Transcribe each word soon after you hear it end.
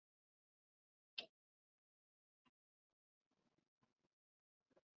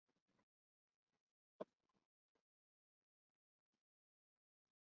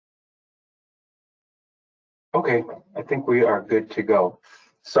Okay, I think we are good to go.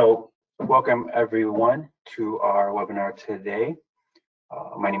 So welcome everyone to our webinar today.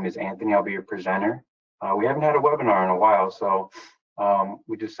 My name is Anthony, I'll be your presenter. We haven't had a webinar in a while, so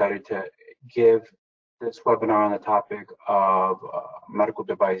we decided to give this webinar on the topic of medical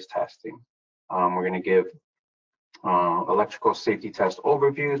device testing. We're going to give electrical safety test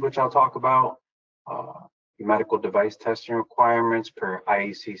overviews, which I'll talk about, medical device testing requirements per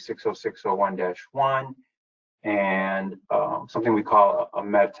IEC 60601-1, and something we call a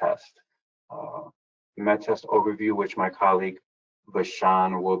med test overview, which my colleague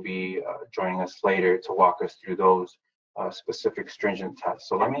Bashan will be joining us later to walk us through those specific stringent tests.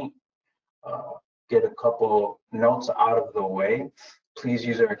 So let me get a couple notes out of the way. Please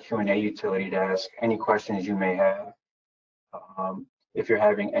use our Q&A utility to ask any questions you may have. If you're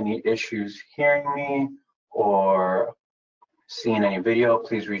having any issues hearing me or seeing any video,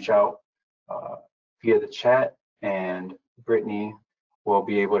 please reach out via the chat, and Brittany will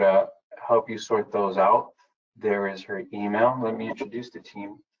be able to help you sort those out. There is her email. Let me introduce the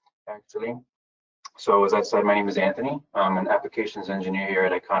team, actually. So as I said, my name is Anthony. I'm an applications engineer here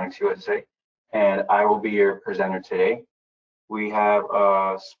at Iconics USA, and I will be your presenter today. We have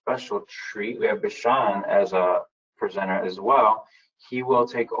a special treat. We have Bashan as a presenter as well. He will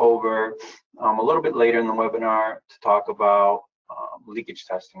take over a little bit later in the webinar to talk about leakage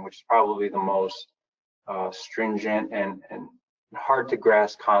testing, which is probably the most stringent and hard to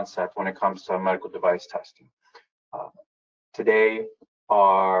grasp concept when it comes to medical device testing. Today,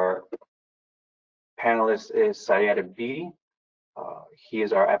 our panelist is Syed Abidi. He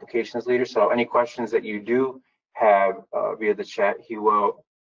is our applications leader, so any questions that you do have via the chat, he will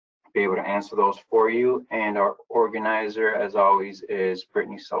be able to answer those for you. And our organizer, as always, is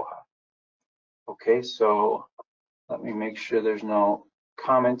Brittany Soha. Okay, so let me make sure there's no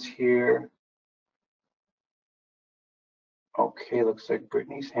comments here. Okay, looks like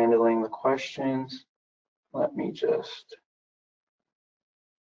Brittany's handling the questions. Let me just,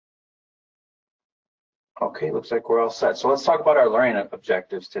 okay, looks like we're all set. So let's talk about our learning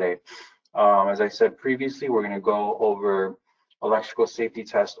objectives today. As I said previously, we're going to go over electrical safety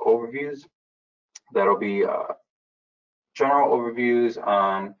test overviews. That'll be general overviews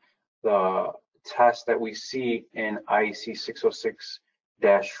on the tests that we see in IEC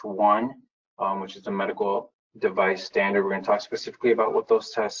 606-1, which is the medical device standard. We're going to talk specifically about what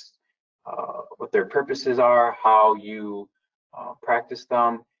those tests, what their purposes are, how you practice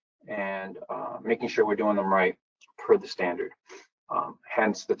them, and making sure we're doing them right per the standard.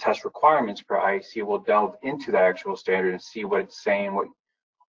 Hence, the test requirements per IEC will delve into the actual standard and see what it's saying,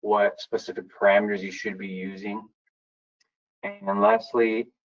 what specific parameters you should be using. And lastly,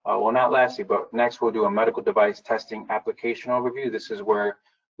 well, not lastly, but next we'll do a medical device testing application overview. This is where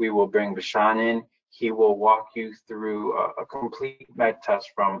we will bring Bashan in. He will walk you through a complete med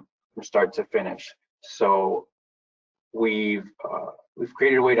test from start to finish. So we've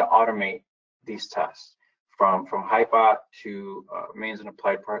created a way to automate these tests from HIPAA to mains and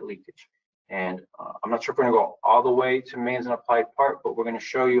applied part leakage. And I'm not sure if we're going to go all the way to mains and applied part, but we're going to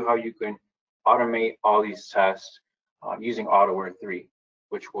show you how you can automate all these tests using AutoWare 3,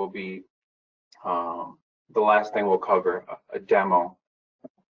 which will be the last thing we'll cover, a demo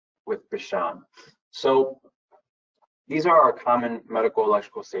with Bashan. So these are our common medical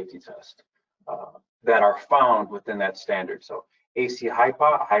electrical safety tests that are found within that standard. So AC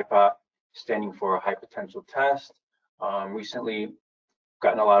HIPAA, HIPAA standing for a high potential test. Recently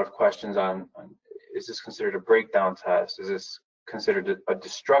gotten a lot of questions on is this considered a breakdown test? Is this considered a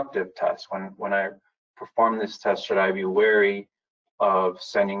destructive test? When I perform this test, should I be wary of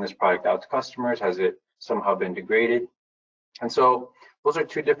sending this product out to customers? Has it somehow been degraded? And so those are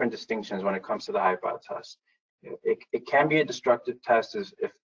two different distinctions when it comes to the HIPAA test. It can be a destructive test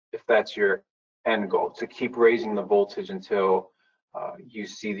if that's your end goal, to keep raising the voltage until you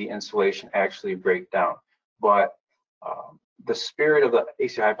see the insulation actually break down. But the spirit of the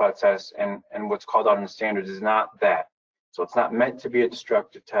AC HIPAA test and what's called out in the standards is not that. So it's not meant to be a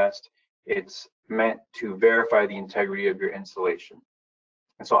destructive test. It's meant to verify the integrity of your insulation.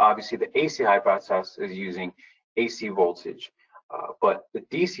 And so obviously the AC HIPAA test is using AC voltage, but the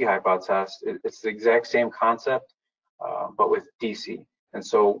DC HIPAA test, it's the exact same concept, but with DC. And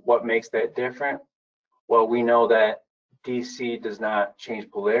so what makes that different? Well, we know that DC does not change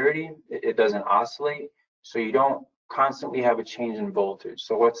polarity, it doesn't oscillate, so you don't constantly have a change in voltage.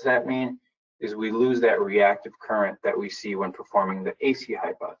 So what's that mean? Is we lose that reactive current that we see when performing the AC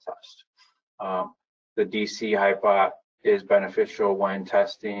HIPAA test. The DC HIPAA is beneficial when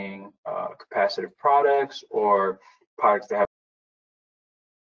testing capacitive products or products that have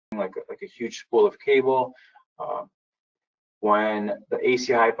like a huge spool of cable. When the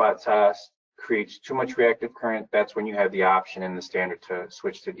AC high-pot test creates too much reactive current, that's when you have the option in the standard to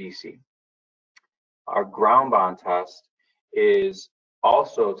switch to DC. Our ground bond test is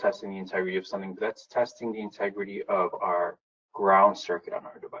also testing the integrity of something, but that's testing the integrity of our ground circuit on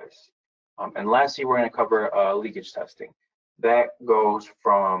our device. And lastly, we're going to cover leakage testing. That goes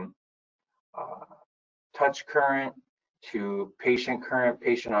from touch current to patient current,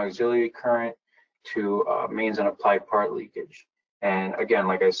 patient auxiliary current, to mains and applied part leakage. And again,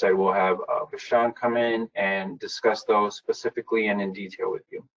 like I said, we'll have Bashan come in and discuss those specifically and in detail with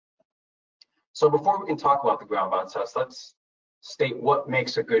you. So before we can talk about the ground bond test, let's state what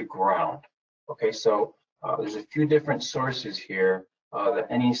makes a good ground. Okay, so there's a few different sources here. The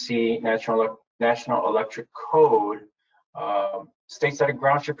NEC, National Electric Code, states that a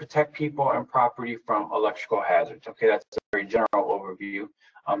ground should protect people and property from electrical hazards. Okay, that's a very general overview.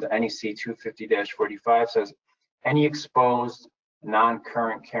 The NEC 250-45 says any exposed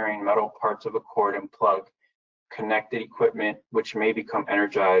non-current carrying metal parts of a cord and plug, connected equipment which may become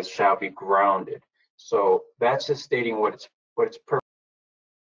energized shall be grounded. So that's just stating what its purpose,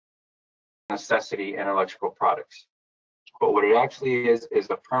 necessity in electrical products. But what it actually is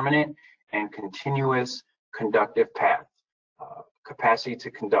a permanent and continuous conductive path, capacity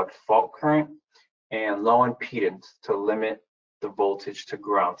to conduct fault current, and low impedance to limit the voltage to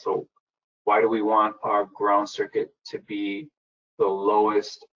ground. So why do we want our ground circuit to be the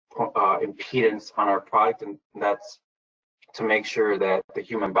lowest impedance on our product? And that's to make sure that the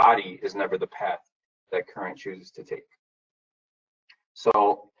human body is never the path that current chooses to take.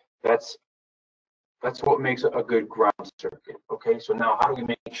 So that's what makes a good ground circuit. Okay, so now how do we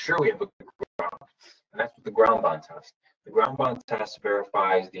make sure we have a good ground? And that's with the ground bond test. The ground bond test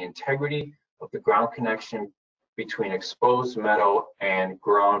verifies the integrity of the ground connection between exposed metal and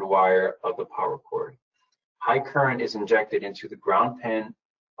ground wire of the power cord. High current is injected into the ground pin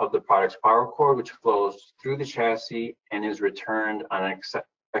of the product's power cord, which flows through the chassis and is returned on an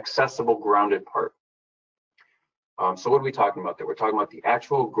accessible grounded part. So what are we talking about there? We're talking about the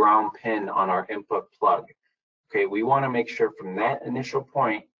actual ground pin on our input plug. Okay, we want to make sure from that initial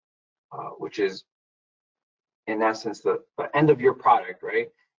point, which is in essence the end of your product, right?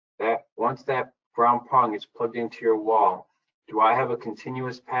 That once that ground prong is plugged into your wall, do I have a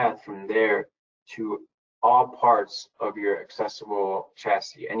continuous path from there to all parts of your accessible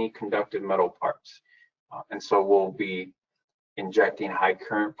chassis, any conductive metal parts? And so we'll be injecting high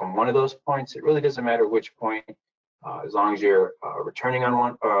current from one of those points. It really doesn't matter which point, as long as you're returning on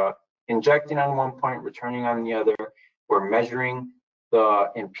one, injecting on one point, returning on the other. We're measuring the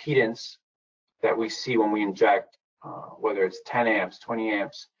impedance that we see when we inject, whether it's 10 amps, 20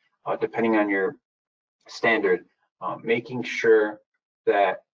 amps, depending on your standard, making sure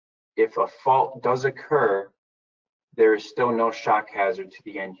that if a fault does occur, there is still no shock hazard to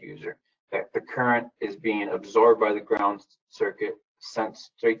the end user, that the current is being absorbed by the ground circuit, sent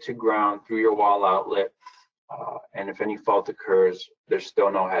straight to ground through your wall outlet, and if any fault occurs, there's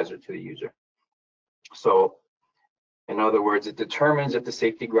still no hazard to the user. So in other words, it determines if the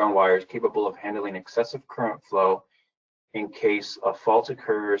safety ground wire is capable of handling excessive current flow in case a fault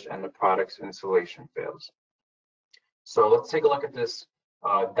occurs and the product's insulation fails. So let's take a look at this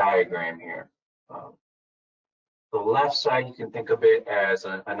diagram here. The left side, you can think of it as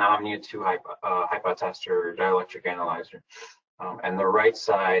an Omnia 2 high-pot tester or dielectric analyzer. And the right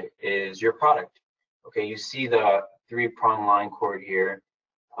side is your product. Okay, you see the 3-prong line cord here,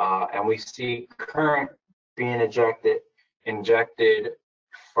 and we see current being injected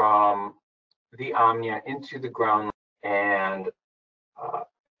from the Omnia into the ground. And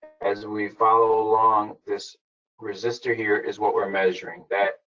as we follow along, this resistor here is what we're measuring.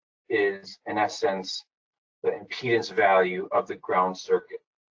 That is, in essence, the impedance value of the ground circuit.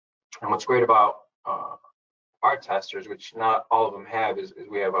 And what's great about our testers, which not all of them have, is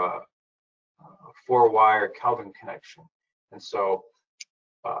we have a 4-wire Kelvin connection. And so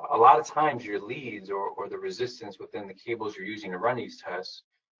a lot of times your leads or the resistance within the cables you're using to run these tests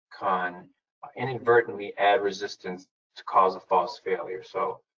can inadvertently add resistance to cause a false failure.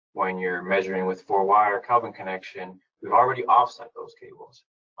 So when you're measuring with 4-wire Kelvin connection, we've already offset those cables.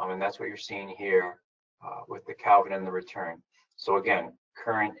 And that's what you're seeing here with the Kelvin and the return. So again,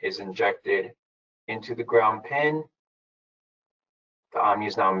 current is injected into the ground pin. The Omnia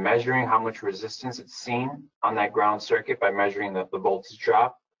is now measuring how much resistance it's seen on that ground circuit by measuring the voltage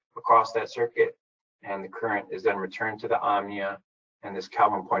drop across that circuit. And the current is then returned to the Omnia, and this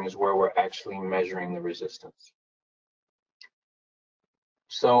Kelvin point is where we're actually measuring the resistance.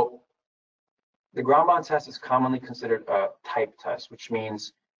 So the ground bond test is commonly considered a type test, which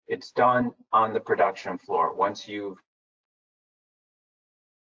means It's done on the production floor. Once you've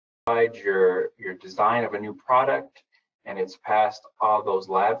tried your design of a new product and it's passed all those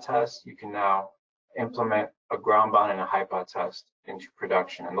lab tests, you can now implement a ground bond and a HYPOT test into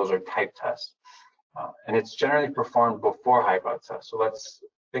production, and those are type tests. And it's generally performed before HYPOT test. So let's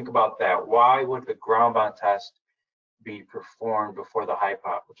think about that. Why would the ground bond test be performed before the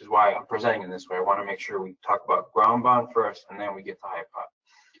HYPOT? Which is why I'm presenting in this way. I want to make sure we talk about ground bond first, and then we get to HYPOT.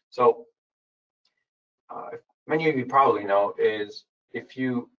 So many of you probably know is if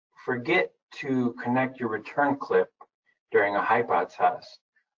you forget to connect your return clip during a HYPOT test,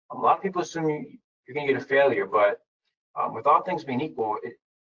 a lot of people assume you're going to get a failure, but with all things being equal,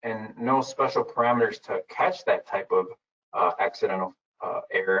 and no special parameters to catch that type of accidental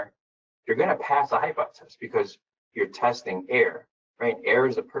error, you're going to pass a HYPOT test because you're testing air, right? Air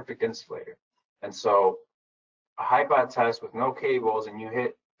is a perfect insulator. And so a HYPOT test with no cables and you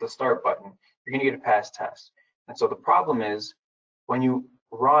hit the start button, you're going to get a pass test. And so the problem is when you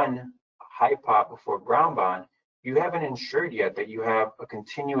run HYPOT before ground bond, you haven't ensured yet that you have a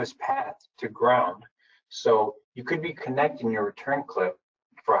continuous path to ground. So you could be connecting your return clip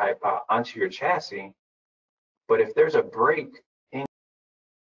for HYPOT onto your chassis, but if there's a break in,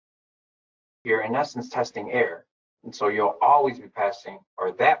 you're in essence testing air. And so you'll always be passing,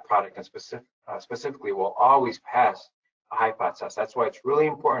 or that product in specifically will always pass a HYPOT test. That's why it's really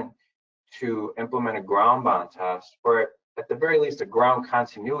important to implement a ground bond test, or at the very least a ground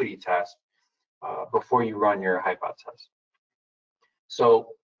continuity test before you run your HYPOT test.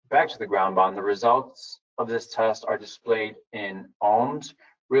 So back to the ground bond, the results of this test are displayed in ohms.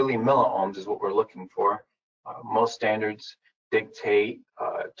 Really, milliohms is what we're looking for. Most standards dictate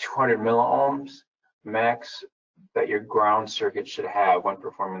 200 milliohms max that your ground circuit should have when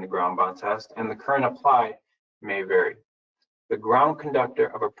performing the ground bond test, and the current applied may vary. The ground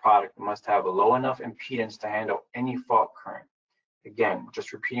conductor of a product must have a low enough impedance to handle any fault current. Again,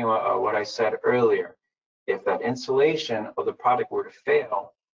 just repeating what I said earlier, if that insulation of the product were to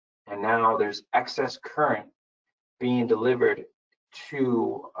fail, and now there's excess current being delivered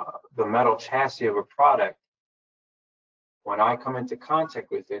to the metal chassis of a product, when I come into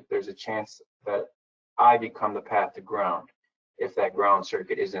contact with it, there's a chance that I become the path to ground if that ground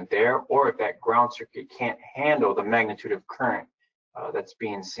circuit isn't there, or if that ground circuit can't handle the magnitude of current that's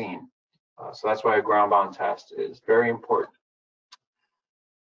being seen. So that's why a ground bond test is very important.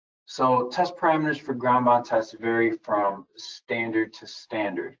 So test parameters for ground bond tests vary from standard to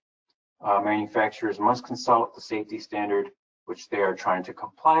standard. Manufacturers must consult the safety standard which they are trying to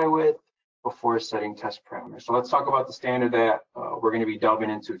comply with before setting test parameters. So let's talk about the standard that we're going to be delving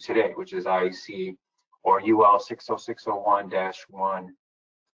into today, which is IEC or UL 60601-1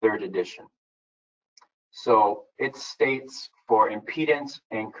 3rd edition. So it states for impedance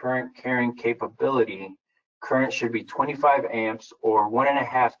and current carrying capability, current should be 25 amps or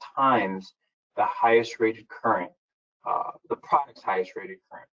 1.5 times the highest rated current, the product's highest rated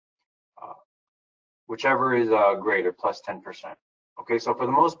current, whichever is greater, plus 10%. Okay, so for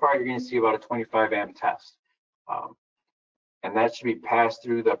the most part, you're going to see about a 25 amp test. And that should be passed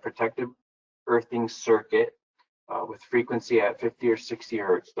through the protective earthing circuit with frequency at 50 or 60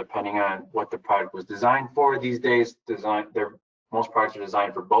 hertz, depending on what the product was designed for. These days, most products are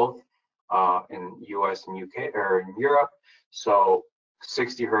designed for both in US and UK or in Europe. So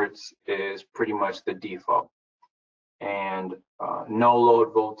 60 hertz is pretty much the default. And no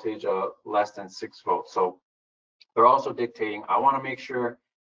load voltage less than 6 volts. So they're also dictating, I want to make sure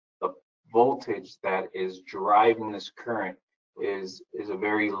the voltage that is driving this current is a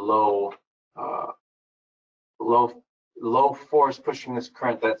very low force pushing this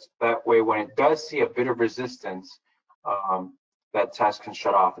current. That way when it does see a bit of resistance, that test can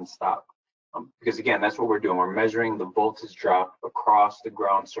shut off and stop. Because again, that's what we're doing. We're measuring the voltage drop across the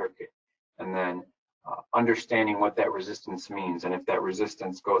ground circuit and then understanding what that resistance means. And if that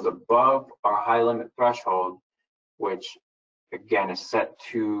resistance goes above our high limit threshold, which again is set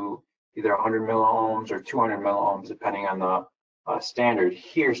to either 100 milliohms or 200 milliohms, depending on the standard.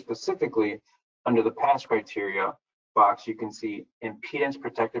 Here specifically, under the pass criteria box, you can see impedance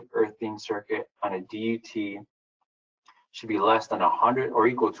protective earthing circuit on a DUT should be less than 100 or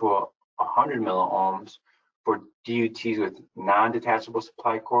equal to 100 milliohms for DUTs with non-detachable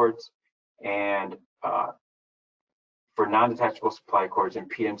supply cords, and for non-detachable supply cords,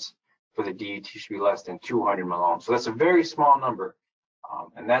 impedance for the DUT should be less than 200 milliohms. So that's a very small number,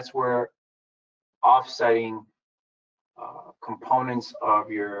 and that's where offsetting components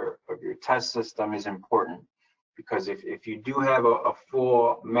of your test system is important, because if you do have a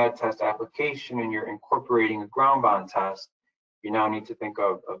full med test application and you're incorporating a ground bond test, you now need to think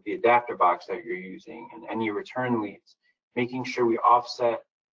of the adapter box that you're using and any return leads, making sure we offset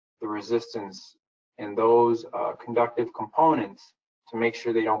the resistance in those conductive components to make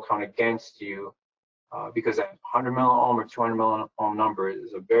sure they don't count against you, because that 100 milliohm or 200 milliohm number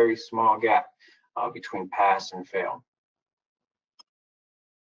is a very small gap between pass and fail.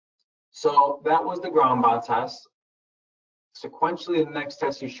 So that was the ground bond test. Sequentially, the next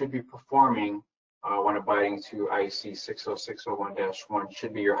test you should be performing when abiding to IEC 60601-1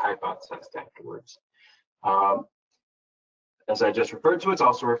 should be your HIPOT test afterwards. As I just referred to, it's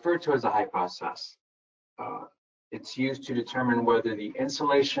also referred to as a HIPOT test. It's used to determine whether the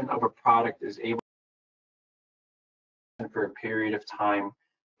insulation of a product is able for a period of time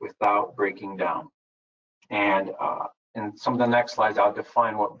without breaking down. And in some of the next slides, I'll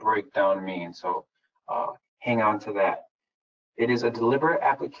define what breakdown means. So hang on to that. It is a deliberate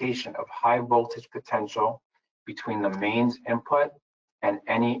application of high voltage potential between the mains input and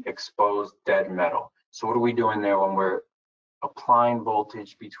any exposed dead metal. So what are we doing there when we're applying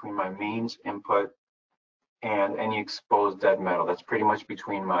voltage between my mains input and any exposed dead metal? That's pretty much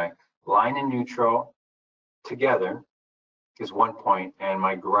between my line and neutral together is one point and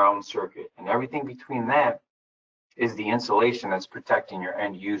my ground circuit. And everything between that is the insulation that's protecting your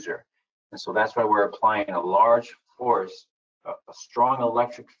end user. And so that's why we're applying a large force, a strong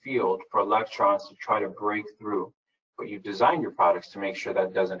electric field for electrons to try to break through. But you've designed your products to make sure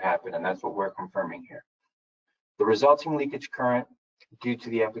that doesn't happen, and that's what we're confirming here. The resulting leakage current due to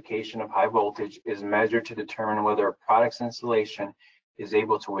the application of high voltage is measured to determine whether a product's insulation is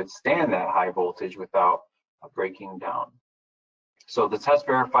able to withstand that high voltage without breaking down. So the test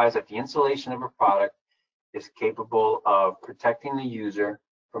verifies that the insulation of a product is capable of protecting the user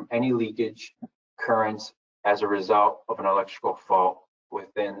from any leakage currents as a result of an electrical fault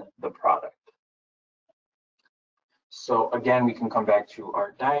within the product. So again, we can come back to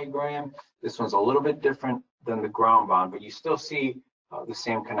our diagram. This one's a little bit different than the ground bond, but you still see the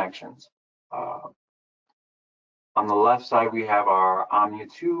same connections. On the left side, we have our Omnia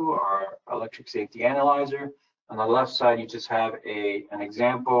 2, our electric safety analyzer. On the left side, you just have an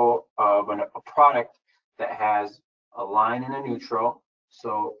example of a product that has a line and a neutral.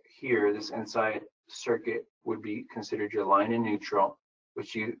 So here, this inside circuit would be considered your line and neutral,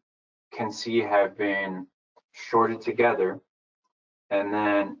 which you can see have been shorted together. And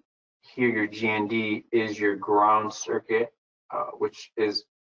then here, your GND is your ground circuit, which is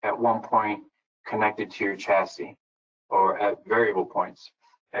at one point connected to your chassis, or at variable points,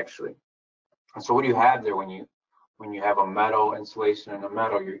 actually. And so what do you have there when you have a metal insulation and a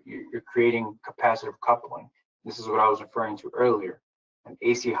metal? You're creating capacitive coupling. This is what I was referring to earlier. An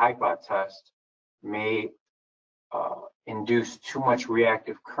AC HIPOT test may induce too much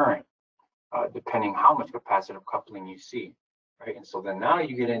reactive current, depending how much capacitive coupling you see, right? And so then now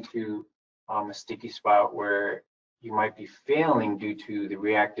you get into a sticky spot where you might be failing due to the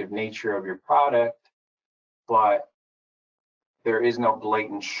reactive nature of your product, but there is no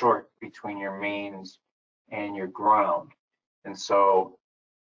blatant short between your mains and your ground. And so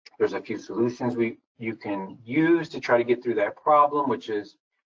there's a few solutions you can use to try to get through that problem, which is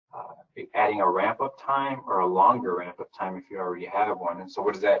adding a ramp up time or a longer ramp up time if you already have one. And so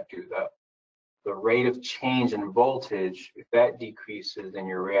what does that do? The rate of change in voltage, if that decreases, then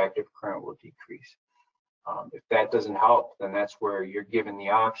your reactive current will decrease. If that doesn't help, then that's where you're given the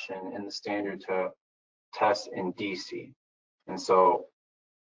option in the standard to test in DC. And so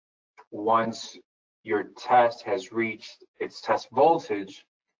once your test has reached its test voltage,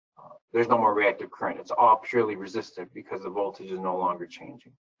 there's no more reactive current. It's all purely resistive because the voltage is no longer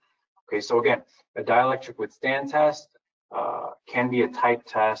changing. Okay, so again, a dielectric withstand test can be a type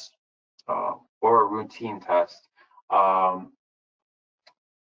test or a routine test.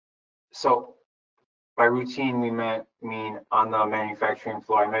 So by routine, we mean on the manufacturing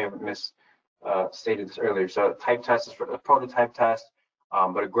floor. I may have misstated this earlier. So type test is for the prototype test,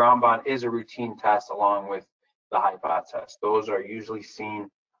 but a ground bond is a routine test along with the HIPOT test. Those are usually seen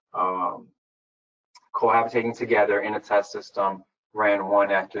cohabitating together in a test system, ran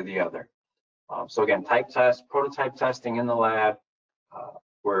one after the other. So again, type test, prototype testing in the lab.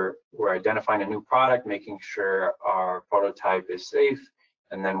 We're identifying a new product, making sure our prototype is safe.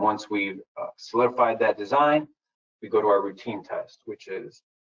 And then once we've solidified that design, we go to our routine test, which is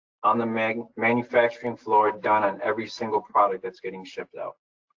on the manufacturing floor, done on every single product that's getting shipped out.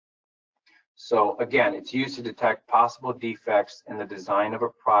 So again, it's used to detect possible defects in the design of a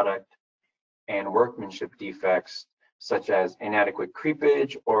product and workmanship defects, such as inadequate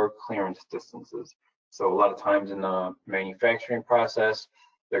creepage or clearance distances. So a lot of times in the manufacturing process,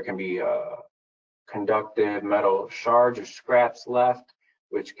 there can be conductive metal shards or scraps left,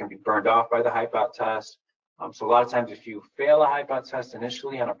 which can be burned off by the HYPOT test. So a lot of times if you fail a HYPOT test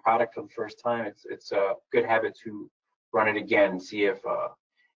initially on a product for the first time, it's a good habit to run it again and see if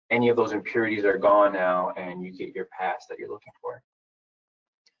any of those impurities are gone now and you get your pass that you're looking for.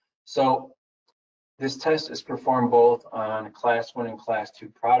 So this test is performed both on Class 1 and Class 2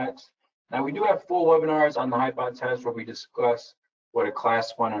 products. Now we do have full webinars on the HYPOT test where we discuss what a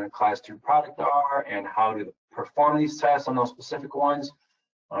Class 1 and a Class 2 product are and how to perform these tests on those specific ones.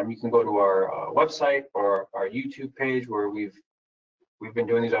 You can go to our website or our YouTube page where we've been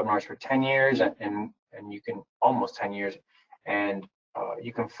doing these webinars for 10 years and you can almost 10 years, and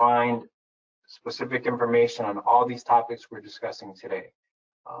you can find specific information on all these topics we're discussing today.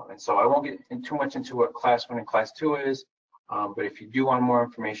 And so I won't get too much into what Class 1 and Class 2 is, but if you do want more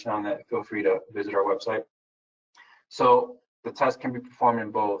information on that, feel free to visit our website. So the test can be performed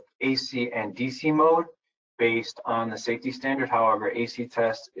in both AC and DC mode based on the safety standard. However, AC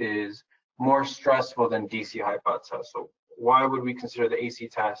test is more stressful than DC HYPOT test. So why would we consider the AC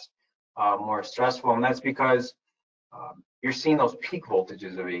test more stressful? And that's because you're seeing those peak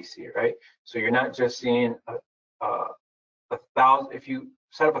voltages of AC, right? So you're not just seeing a 1,000, if you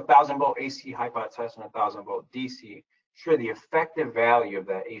set up a 1,000 volt AC HYPOT test and a 1,000 volt DC, sure, the effective value of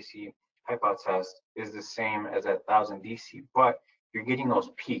that AC HYPOT test is the same as that 1,000 DC, but you're getting those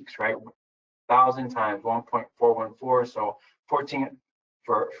peaks, right? 1,000 times 1.414, so 14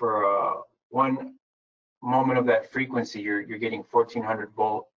 for one moment of that frequency, you're getting 1,400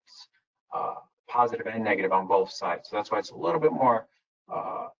 volts, positive and negative on both sides. So that's why it's a little bit more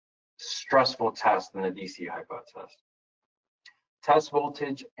stressful test than the DC HYPOT test. Test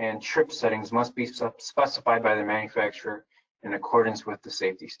voltage and trip settings must be specified by the manufacturer in accordance with the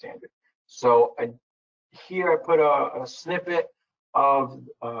safety standard. So here I put a snippet of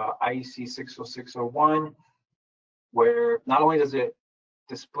IEC 60601, where not only does it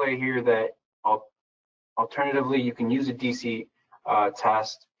display here that alternatively you can use a DC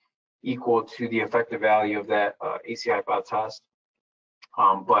test equal to the effective value of that AC HYPOT test,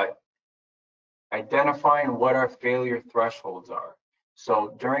 but identifying what our failure thresholds are.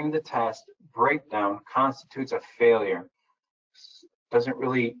 So during the test, breakdown constitutes a failure. Doesn't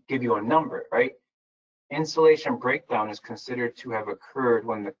really give you a number, right? Insulation breakdown is considered to have occurred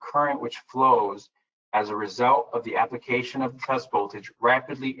when the current which flows as a result of the application of the test voltage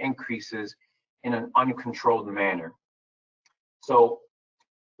rapidly increases in an uncontrolled manner. So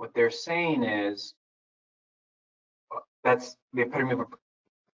what they're saying is that's the epitome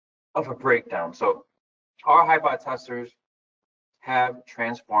of a breakdown. So our HYPOT testers have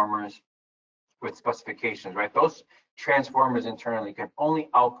transformers with specifications, right? Those transformers internally can only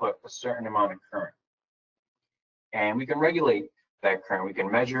output a certain amount of current. And we can regulate that current. We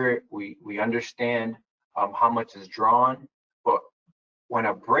can measure it. We understand how much is drawn. But when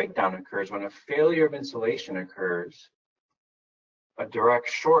a breakdown occurs, when a failure of insulation occurs, a direct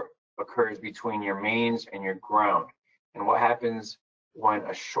short occurs between your mains and your ground. And what happens when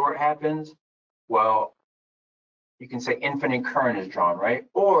a short happens? Well, you can say infinite current is drawn, right?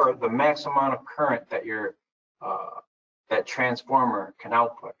 Or the max amount of current that that transformer can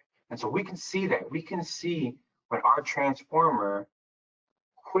output. And so we can see that. We can see when our transformer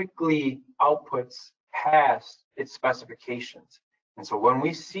quickly outputs past its specifications. And so when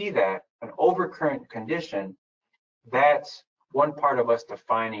we see that, an overcurrent condition, that's one part of us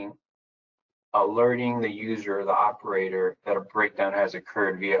defining, alerting the user, the operator, that a breakdown has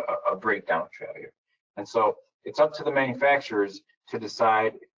occurred via a breakdown failure. And so it's up to the manufacturers to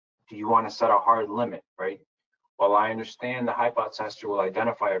decide, do you want to set a hard limit, right? While I understand the HYPOT tester will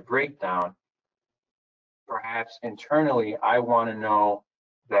identify a breakdown, perhaps internally, I want to know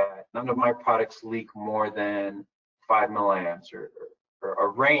that none of my products leak more than 5 milliamps or a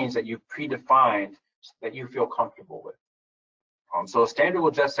range that you've predefined that you feel comfortable with. So a standard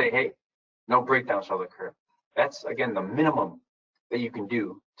will just say, hey, no breakdown shall occur. That's, again, the minimum that you can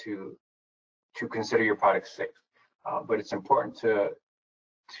do to consider your product safe. But it's important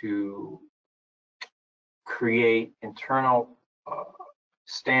to create internal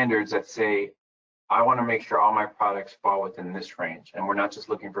standards that say, I want to make sure all my products fall within this range, and we're not just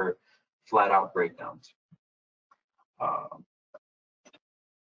looking for flat out breakdowns.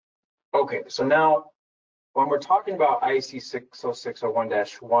 Okay, so now when we're talking about IEC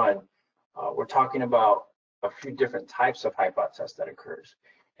 60601-1, we're talking about a few different types of HYPOT tests that occurs.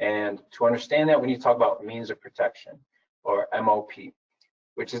 And to understand that, we need to talk about means of protection, or MOP,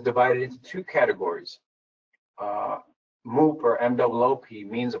 which is divided into two categories. MOOP, or MOOP,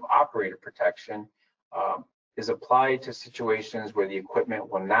 means of operator protection, is applied to situations where the equipment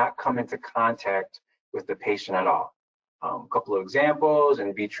will not come into contact with the patient at all. A couple of examples: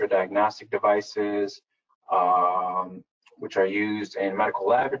 in vitro diagnostic devices, which are used in medical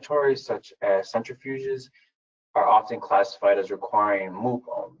laboratories such as centrifuges, are often classified as requiring MOOP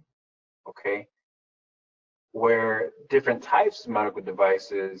only, okay? Where different types of medical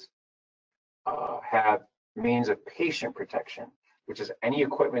devices have means of patient protection, which is any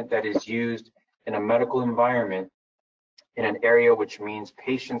equipment that is used in a medical environment in an area which means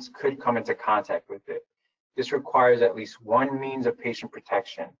patients could come into contact with it. This requires at least one means of patient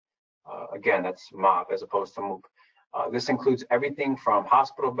protection. Again, that's MOP as opposed to MOOP. This includes everything from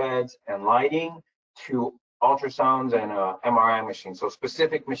hospital beds and lighting to ultrasounds and MRI machines. So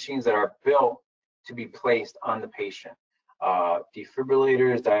specific machines that are built to be placed on the patient.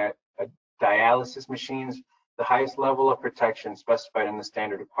 Defibrillators, dialysis machines. The highest level of protection specified in the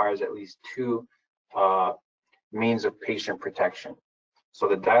standard requires at least two means of patient protection. So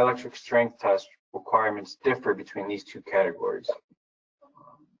the dielectric strength test requirements differ between these two categories.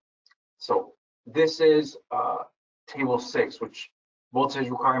 So this is table 6, which voltage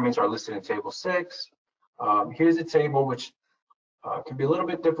requirements are listed in table 6. Here's a table which can be a little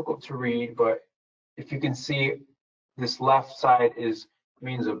bit difficult to read, but if you can see, this left side is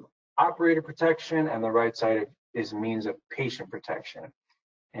means of operator protection and the right side is means of patient protection.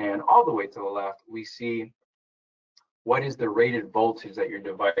 And all the way to the left, we see what is the rated voltage that your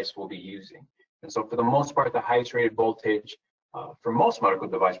device will be using. And so for the most part, the highest rated voltage for most medical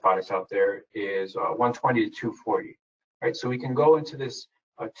device products out there is 120 to 240, right? So we can go into this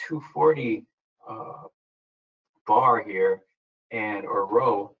 240 bar here or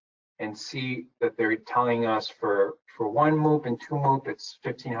row and see that they're telling us for one MOOP and two MOOP, it's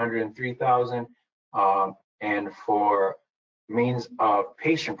 1500 and 3000. And for means of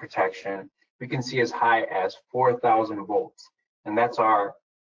patient protection, we can see as high as 4000 volts. And that's our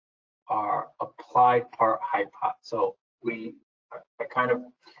applied part high pot. So I kind of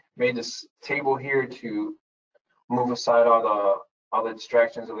made this table here to move aside all the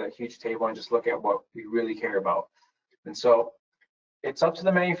distractions of that huge table and just look at what we really care about. And so it's up to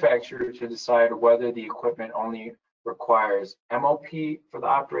the manufacturer to decide whether the equipment only requires MOP for the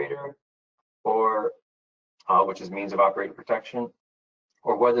operator, or which is means of operator protection,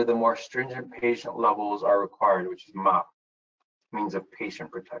 or whether the more stringent patient levels are required, which is MOP, means of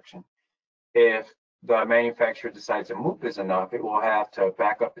patient protection. If the manufacturer decides a MOOP is enough, it will have to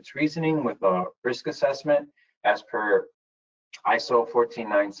back up its reasoning with a risk assessment as per ISO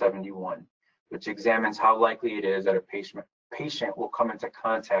 14971, which examines how likely it is that a patient will come into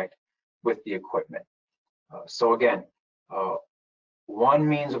contact with the equipment. So again, one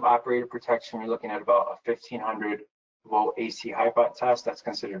means of operator protection, you're looking at about a 1500 volt AC HiPot test. That's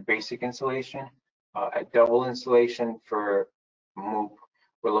considered basic insulation. At double insulation for MOOP,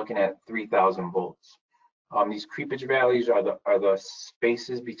 we're looking at 3000 volts. These creepage values are the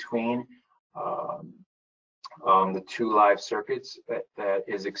spaces between the two live circuits that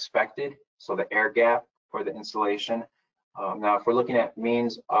is expected. So the air gap for the insulation. Now, if we're looking at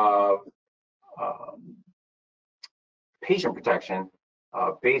means of patient protection,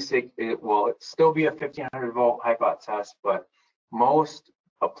 basic, it will still be a 1500 volt HiPot test, but most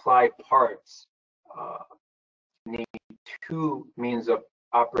applied parts need two means of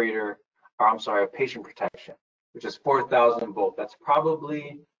patient protection, which is 4000 volt. That's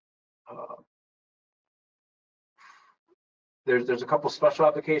probably there's a couple special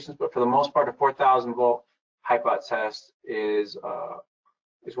applications, but for the most part, a 4000 volt HiPot test is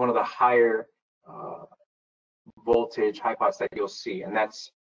one of the higher voltage HiPots that you'll see, and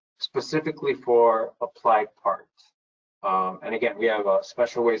that's specifically for applied parts. And again, we have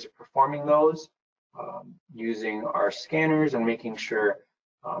special ways of performing those using our scanners and making sure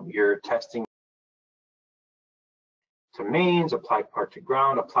you're testing to mains, applied part to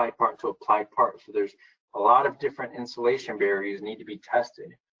ground, applied part to applied part. So there's a lot of different insulation barriers need to be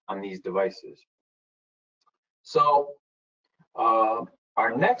tested on these devices. So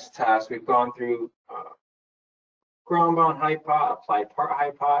our next test, we've gone through ground bound HiPot, applied part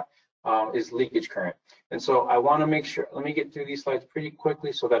HiPot, is leakage current. And so I want to make sure, let me get through these slides pretty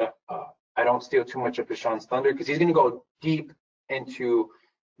quickly so that I don't steal too much of Deshaun's thunder, because he's going to go deep into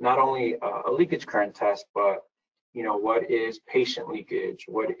not only a leakage current test, but what is patient leakage,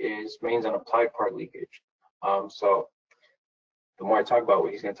 what is mains and applied part leakage. So the more I talk about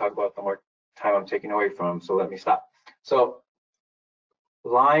what he's going to talk about, the more time I'm taking away from him. So let me stop. So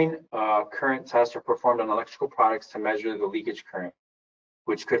line current tests are performed on electrical products to measure the leakage current,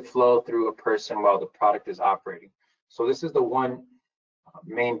 which could flow through a person while the product is operating. So this is the one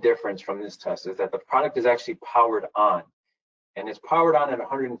main difference from this test is that the product is actually powered on, and it's powered on at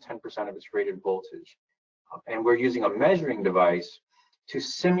 110% of its rated voltage. And we're using a measuring device to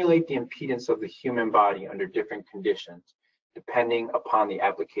simulate the impedance of the human body under different conditions, depending upon the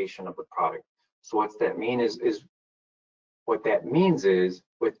application of the product. So what that means is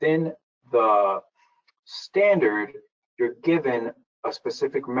within the standard, you're given a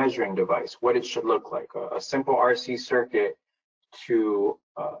specific measuring device, what it should look like, a simple RC circuit to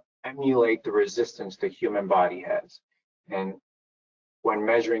emulate the resistance the human body has. And when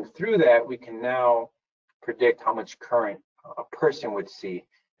measuring through that, we can now predict how much current a person would see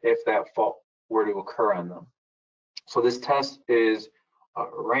if that fault were to occur on them. So this test is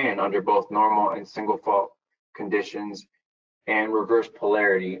ran under both normal and single fault conditions and reverse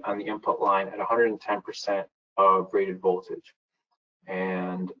polarity on the input line at 110% of rated voltage.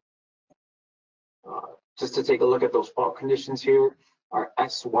 And just to take a look at those fault conditions here, our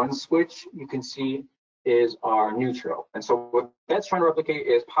S1 switch, you can see, is our neutral. And so what that's trying to replicate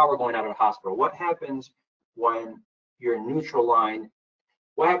is power going out of the hospital. What happens when your neutral line,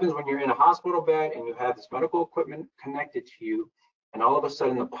 what happens when you're in a hospital bed and you have this medical equipment connected to you, and all of a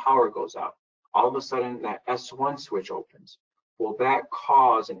sudden the power goes out? All of a sudden that S1 switch opens. Will that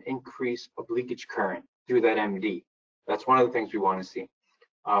cause an increase of leakage current through that MD? That's one of the things we want to see.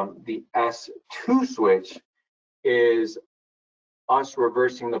 The S2 switch is us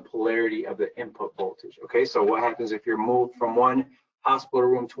reversing the polarity of the input voltage. Okay, so what happens if you're moved from one hospital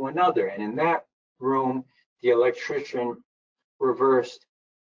room to another, and in that room, the electrician reversed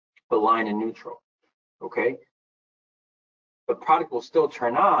the line in neutral? Okay, the product will still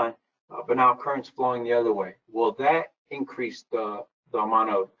turn on, but now current's flowing the other way. Will that increase the amount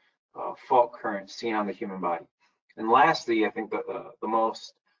of fault current seen on the human body? And lastly, I think the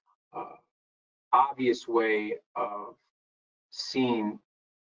most obvious way of seeing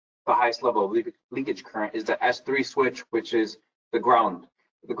the highest level of leakage current is the S3 switch, which is the ground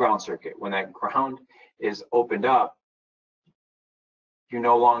circuit. When that ground is opened up, you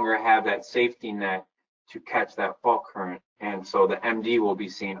no longer have that safety net to catch that fault current. And so the MD will be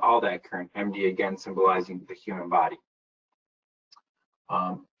seeing all that current, MD again symbolizing the human body.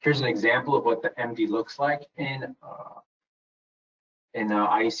 Here's an example of what the MD looks like in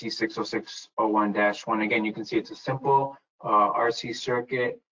IEC 60601-1. Again, you can see it's a simple RC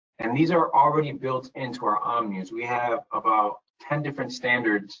circuit, and these are already built into our Omnias. We have about 10 different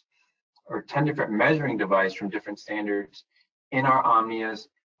standards or 10 different measuring devices from different standards in our Omnias,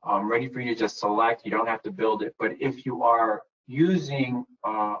 ready for you to just select. You don't have to build it, but if you are using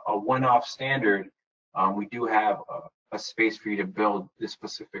a one-off standard, we do have a space for you to build the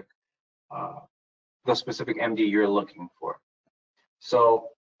specific MD you're looking for. So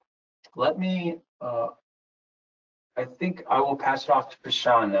let me, I think I will pass it off to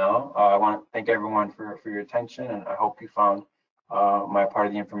Prashant now. I want to thank everyone for your attention, and I hope you found my part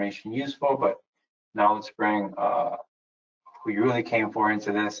of the information useful. But now let's bring who you really came for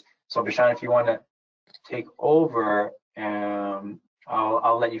into this. So Prashant, if you want to take over, and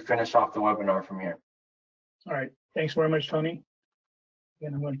I'll let you finish off the webinar from here. All right, thanks very much, Tony.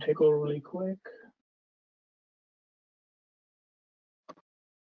 And I'm going to take over really quick.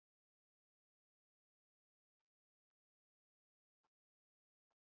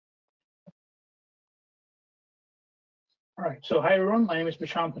 All right, so hi everyone, my name is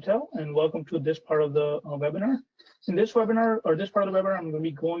Prashant Patel, and welcome to this part of the webinar. In this webinar, or this part of the webinar, I'm going to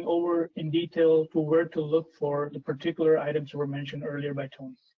be going over in detail to where to look for the particular items that were mentioned earlier by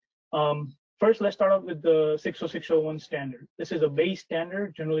Tony. First, let's start off with the 60601 standard. This is a base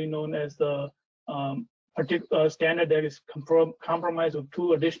standard, generally known as the standard that is compromised with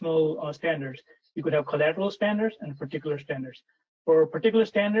two additional standards. You could have collateral standards and particular standards. For particular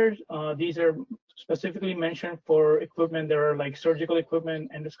standards, these are specifically mentioned for equipment that are like surgical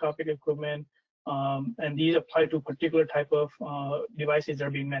equipment, endoscopic equipment, and these apply to particular type of devices that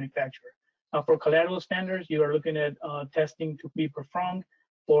are being manufactured. For collateral standards, you are looking at testing to be performed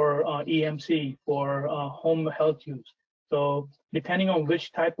for EMC, for home health use. So depending on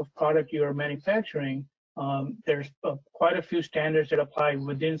which type of product you are manufacturing, there's quite a few standards that apply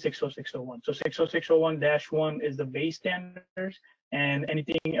within 60601. So 60601-1 is the base standards, and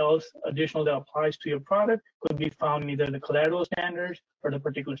anything else additional that applies to your product could be found in either the collateral standards or the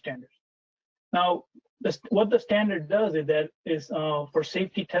particular standards. Now, what the standard does is for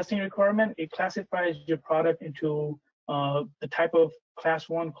safety testing requirement, it classifies your product into the type of class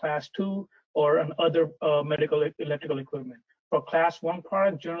 1, class 2, or an other medical electrical equipment. For class 1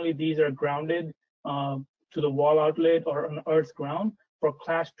 product, generally these are grounded to the wall outlet or an earth ground. For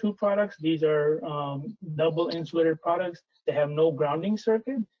class 2 products, these are double insulated products that have no grounding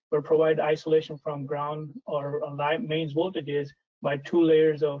circuit, but provide isolation from ground or mains voltages by 2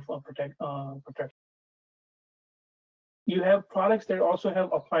 layers of protection. You have products that also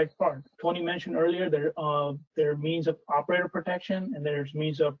have applied part. Tony mentioned earlier there are means of operator protection and there's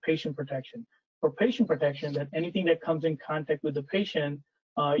means of patient protection. For patient protection, that anything that comes in contact with the patient,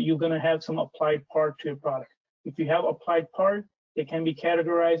 you're going to have some applied part to your product. If you have applied part, they can be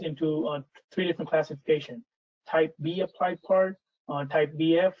categorized into 3 different classifications: type B applied part, type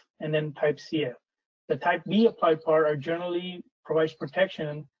BF, and then type CF. The type B applied part are generally provides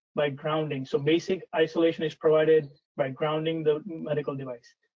protection by grounding. So basic isolation is provided by grounding the medical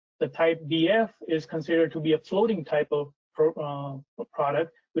device. The type BF is considered to be a floating type of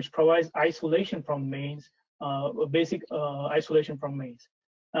product, which provides isolation from mains, basic isolation from mains.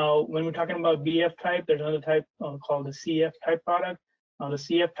 Now, when we're talking about BF type, there's another type called the CF type product. The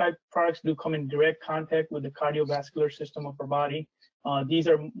CF type products do come in direct contact with the cardiovascular system of our body. These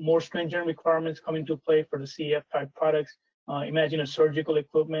are more stringent requirements come into play for the CF type products. Imagine a surgical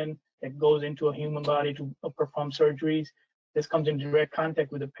equipment that goes into a human body to perform surgeries. This comes in direct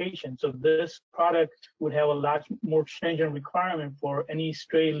contact with the patient. So this product would have a lot more stringent requirement for any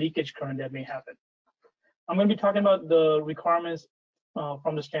stray leakage current that may happen. I'm going to be talking about the requirements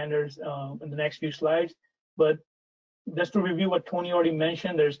from the standards in the next few slides, but just to review what Tony already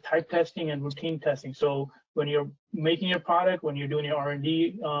mentioned, there's type testing and routine testing. So when you're making your product, when you're doing your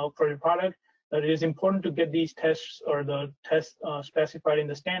R&D for your product, it is important to get these tests or the tests specified in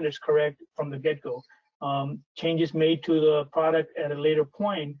the standards correct from the get-go. Changes made to the product at a later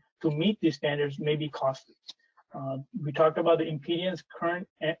point to meet these standards may be costly. We talked about the impedance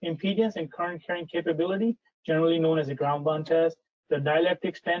and current carrying capability, generally known as a ground bond test, the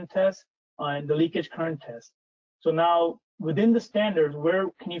dielectric stand test, and the leakage current test. So now within the standards, where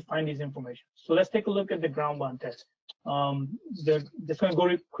can you find these information? So let's take a look at the ground bond test. Just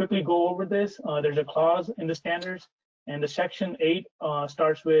going to quickly go over this. There's a clause in the standards, and the section 8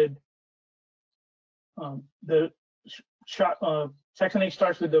 starts with section 8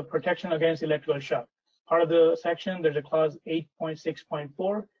 starts with the protection against electrical shock. Part of the section, there's a clause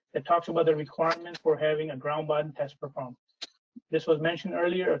 8.6.4 that talks about the requirement for having a ground bond test performed. This was mentioned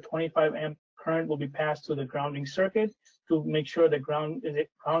earlier. A 25 amp current will be passed through the grounding circuit to make sure the ground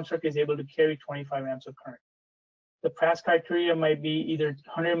circuit is able to carry 25 amps of current. The pass criteria might be either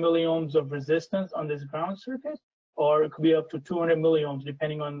 100 milliohms of resistance on this ground circuit, or it could be up to 200 milliohms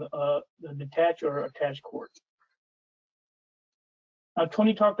depending on the detached or attached cord. Now,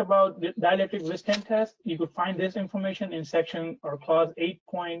 Tony talked about the dielectric resistance test. You could find this information in section or clause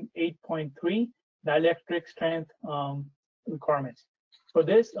 8.8.3, dielectric strength requirements. For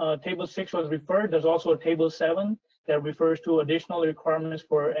this, table 6 was referred. There's also a table 7 that refers to additional requirements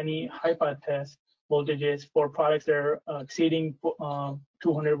for any HIPOD test voltages for products that are exceeding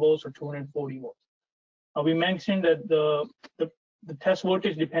 200 volts or 240 volts. We mentioned that the test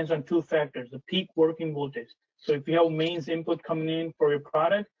voltage depends on 2 factors, the peak working voltage. So if you have mains input coming in for your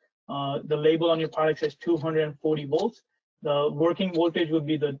product, the label on your product says 240 volts. The working voltage would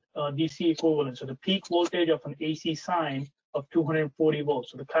be the DC equivalent. So the peak voltage of an AC sine of 240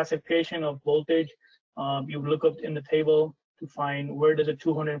 volts. So the classification of voltage, you look up in the table to find where does a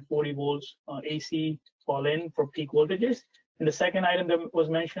 240 volts AC fall in for peak voltages. And the second item that was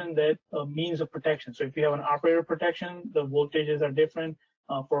mentioned, that means of protection. So if you have an operator protection, the voltages are different.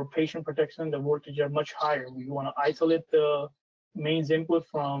 For patient protection, the voltages are much higher. We want to isolate the mains input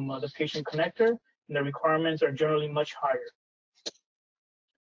from the patient connector, and the requirements are generally much higher.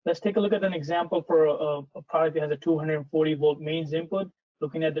 Let's take a look at an example for a product that has a 240 volt mains input.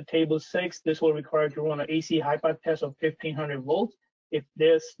 Looking at the table 6, this will require to run an AC HIPOD test of 1500 volts. If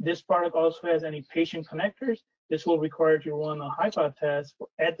this product also has any patient connectors, this will require to run a HIPOD test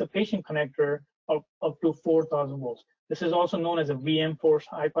at the patient connector of up to 4000 volts. This is also known as a VM force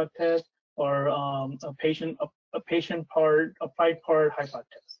HIPOD test or a patient part applied part HIPOD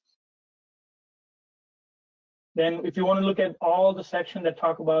test. Then if you want to look at all the section that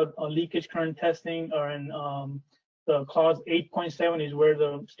talk about leakage current testing, or in the clause 8.7 is where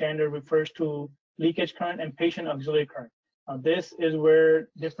the standard refers to leakage current and patient auxiliary current. This is where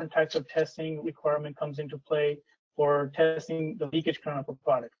different types of testing requirement comes into play for testing the leakage current of a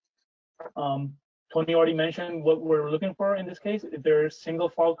product. Tony already mentioned what we're looking for in this case. If there's single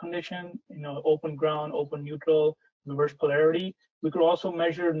fault condition, open ground, open neutral, reverse polarity, we could also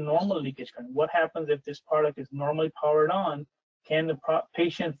measure normal leakage current. What happens if this product is normally powered on? Can the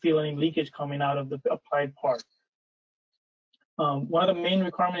patient feel any leakage coming out of the applied part? One of the main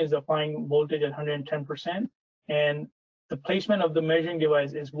requirements is applying voltage at 110%, and the placement of the measuring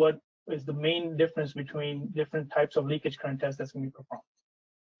device is what is the main difference between different types of leakage current tests that's going to be performed.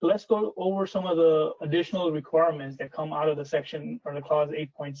 So let's go over some of the additional requirements that come out of the section or the clause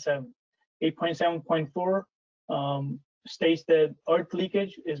 8.7. 8.7.4 states that earth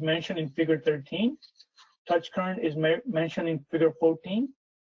leakage is mentioned in figure 13. Touch current is mentioned in figure 14.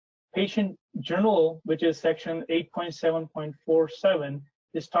 Patient journal, which is section 8.7.47,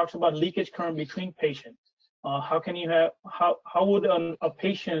 this talks about leakage current between patients. How would a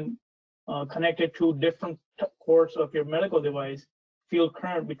patient connected to different ports of your medical device feel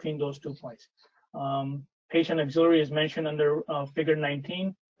current between those 2 points? Patient auxiliary is mentioned under figure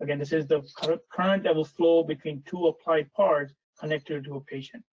 19. Again, this is the current that will flow between 2 applied parts connected to a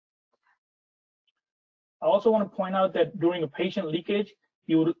patient. I also want to point out that during a patient leakage,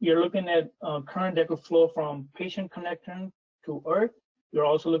 you're looking at current that could flow from patient connector to earth. You're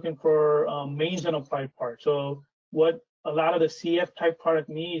also looking for mains and applied parts. So what a lot of the CF type product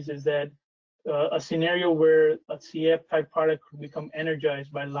needs is that a scenario where a CF type product could become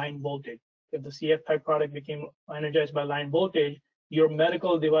energized by line voltage. If the CF type product became energized by line voltage, your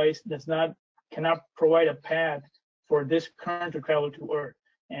medical device cannot provide a path for this current to travel to earth.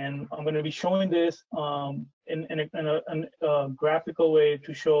 And I'm going to be showing this in a graphical way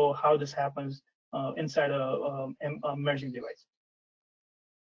to show how this happens inside a measuring device.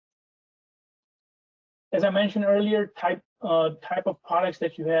 As I mentioned earlier, type of products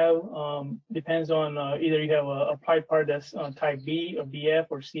that you have depends on either you have a applied part that's type B or BF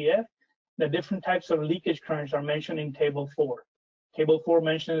or CF. The different types of leakage currents are mentioned in table 4. Table 4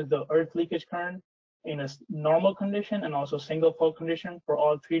 mentions the earth leakage current in a normal condition and also single fault condition for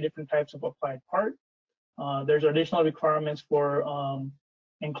all 3 different types of applied part. There's additional requirements for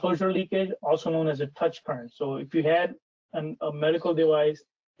enclosure leakage, also known as a touch current. So if you had a medical device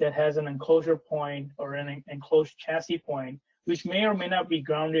that has an enclosure point or an enclosed chassis point, which may or may not be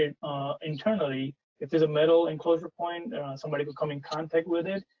grounded internally, if there's a metal enclosure point, somebody could come in contact with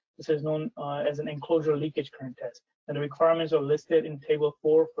it. This is known as an enclosure leakage current test. And the requirements are listed in table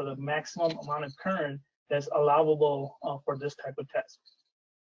 4 for the maximum amount of current that's allowable for this type of test.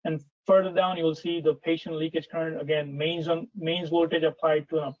 And further down, you will see the patient leakage current. Again, mains voltage applied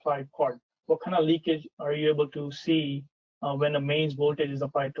to an applied part. What kind of leakage are you able to see when the mains voltage is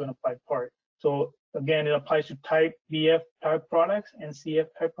applied to an applied part? So again, it applies to type BF type products and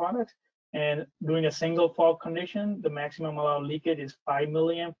CF type products. And during a single fault condition, the maximum allowed leakage is 5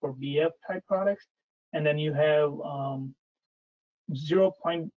 milliamp for BF type products. And then you have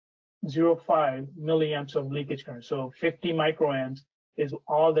 0.05 milliamps of leakage current. So 50 microamps is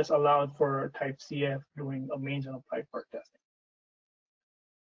all that's allowed for type CF doing a mains and applied part testing.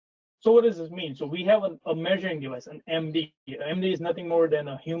 So what does this mean? So we have a measuring device, an MD. MD is nothing more than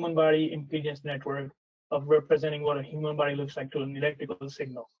a human body impedance network of representing what a human body looks like to an electrical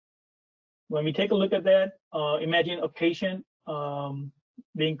signal. When we take a look at that, imagine a patient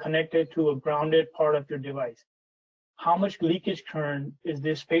being connected to a grounded part of your device. How much leakage current is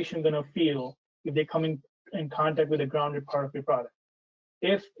this patient going to feel if they come in contact with a grounded part of your product?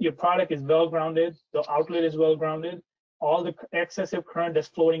 If your product is well grounded, the outlet is well grounded, all the excessive current that's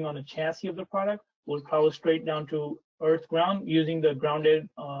flowing on the chassis of the product will travel straight down to earth ground using the grounded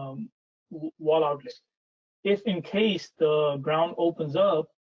wall outlet. If in case the ground opens up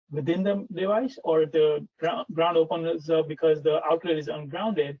within the device, or if the ground opens up because the outlet is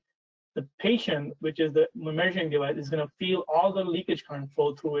ungrounded, the patient, which is the measuring device, is going to feel all the leakage current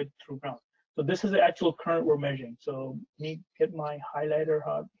flow through it through ground. So this is the actual current we're measuring. So let me get my highlighter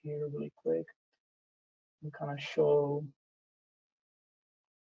out here really quick and kind of show.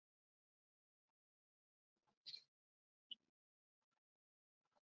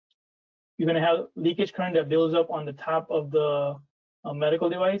 You're going to have leakage current that builds up on the top of the medical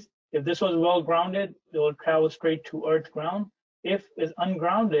device. If this was well grounded, it will travel straight to earth ground. If it's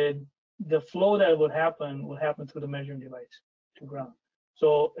ungrounded, the flow that would happen through the measuring device to ground.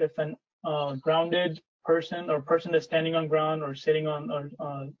 So if an grounded person or person that's standing on ground or sitting on or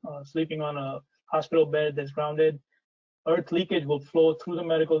sleeping on a hospital bed that's grounded, earth leakage will flow through the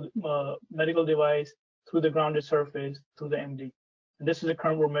medical device, through the grounded surface, through the MD. And this is the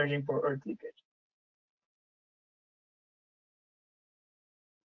current we're measuring for earth leakage.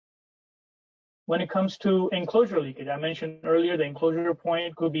 When it comes to enclosure leakage, I mentioned earlier the enclosure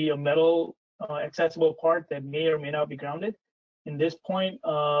point could be a metal accessible part that may or may not be grounded. In this point,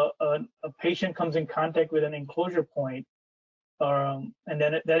 a patient comes in contact with an enclosure point, and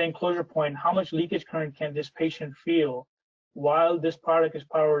then that enclosure point, how much leakage current can this patient feel while this product is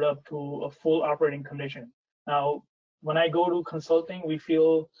powered up to a full operating condition? Now, when I go to consulting, we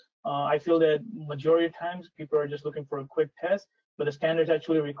feel I feel that majority of times people are just looking for a quick test, but the standards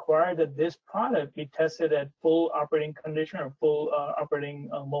actually require that this product be tested at full operating condition or full operating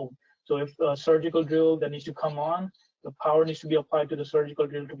mode. So if a surgical drill that needs to come on, the power needs to be applied to the surgical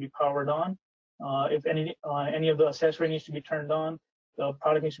drill to be powered on. If any of the accessory needs to be turned on, the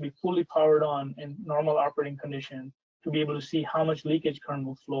product needs to be fully powered on in normal operating condition to be able to see how much leakage current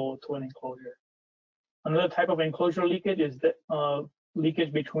will flow through an enclosure. Another type of enclosure leakage is the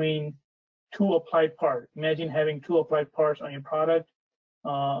leakage between two applied parts. Imagine having two applied parts on your product.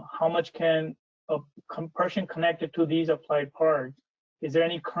 How much can a compression connected to these applied parts? Is there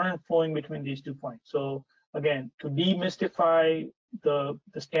any current flowing between these 2 points? So again, to demystify the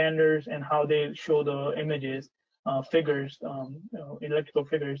standards and how they show the images, figures, electrical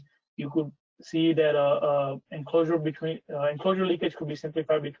figures, you could see that enclosure leakage could be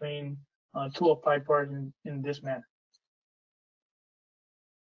simplified between two applied parts in this manner.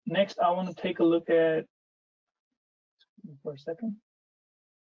 Next, I want to take a look at, for a second.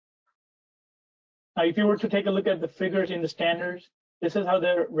 Now, if you were to take a look at the figures in the standards, this is how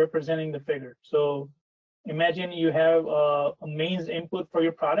they're representing the figure. So imagine you have a mains input for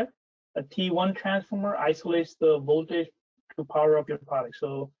your product. A T1 transformer isolates the voltage to power up your product.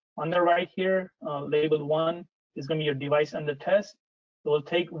 So on the right here, labeled 1 is going to be your device under test. It will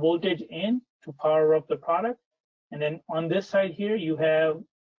take voltage in to power up the product. And then on this side here, you have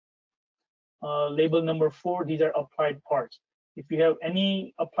label number 4. These are applied parts. If you have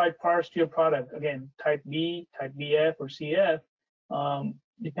any applied parts to your product, again, type B, type BF, or CF,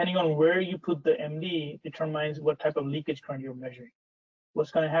 depending on where you put the MD, determines what type of leakage current you're measuring. What's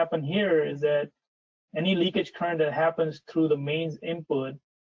going to happen here is that any leakage current that happens through the mains input,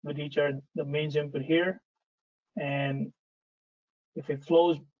 which are the mains input here, and if it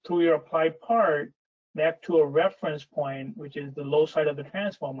flows through your applied part back to a reference point, which is the low side of the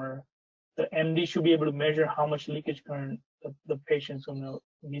transformer, the MD should be able to measure how much leakage current the patient's going to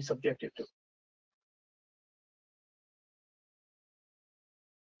be subjected to.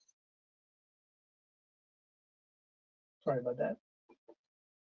 Sorry about that.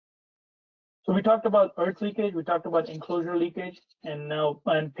 So we talked about earth leakage, we talked about enclosure leakage,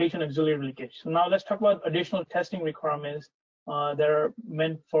 and patient auxiliary leakage. So now let's talk about additional testing requirements that are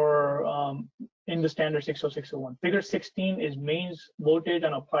meant for in the standard 60601. Figure 16 is mains voltage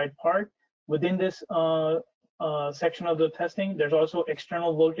and applied part. Within this section of the testing, there's also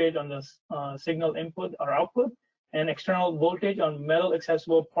external voltage on the signal input or output, and external voltage on metal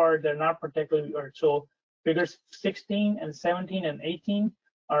accessible part that are not protected with earth. So figures 16 and 17 and 18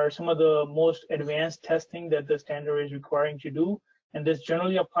 are some of the most advanced testing that the standard is requiring to do. And this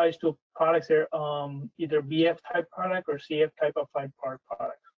generally applies to products that are either BF type product or CF type applied part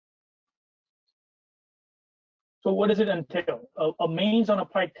product. So what does it entail? A mains on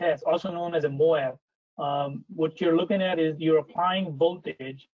applied test, also known as a MOAB, what you're looking at is you're applying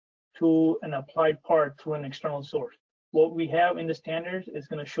voltage to an applied part through an external source. What we have in the standards is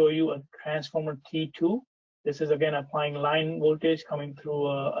going to show you a transformer T2. This is again applying line voltage coming through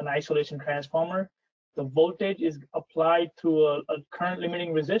an isolation transformer. The voltage is applied through a current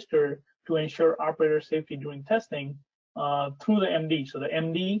limiting resistor to ensure operator safety during testing through the MD. So the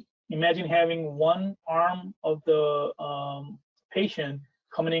MD, imagine having one arm of the patient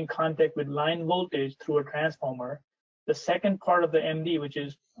coming in contact with line voltage through a transformer. The second part of the MD, which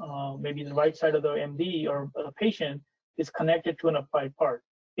is maybe the right side of the MD or the patient, is connected to an applied part.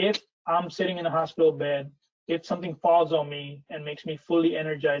 If I'm sitting in a hospital bed, if something falls on me and makes me fully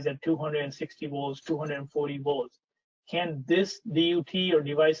energized at 260 volts, 240 volts, can this DUT or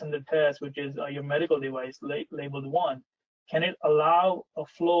device under test, which is your medical device labeled 1, can it allow a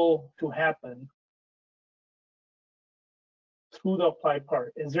flow to happen through the applied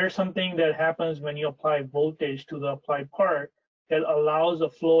part? Is there something that happens when you apply voltage to the applied part that allows a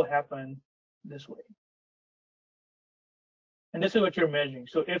flow happen this way? And this is what you're measuring.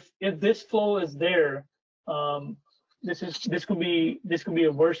 So if this flow is there, this could be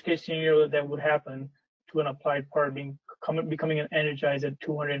a worst case scenario that would happen to an applied part becoming energized at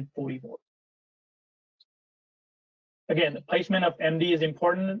 240 volts. Again, the placement of MD is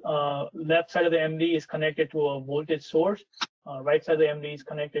important. Left side of the MD is connected to a voltage source. Right side of the MD is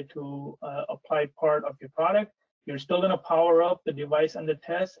connected to applied part of your product. You're still going to power up the device under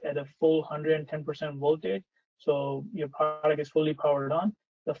test at a full 110% voltage. So your product is fully powered on.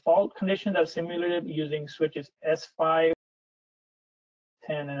 The fault conditions are simulated using switches S5,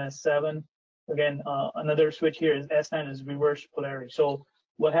 10, and S7. Again, another switch here is S9 is reverse polarity. So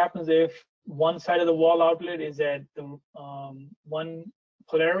what happens if one side of the wall outlet is at the one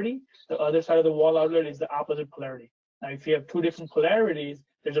polarity, the other side of the wall outlet is the opposite polarity. Now, if you have two different polarities,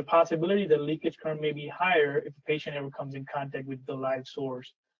 there's a possibility that leakage current may be higher if the patient ever comes in contact with the live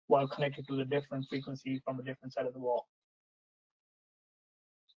source while connected to the different frequency from a different side of the wall.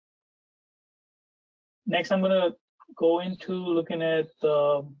 Next, I'm going to go into looking at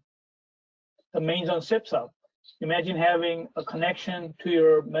the mains on SIP-SOP. Imagine having a connection to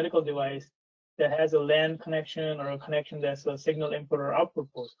your medical device that has a LAN connection or a connection that's a signal input or output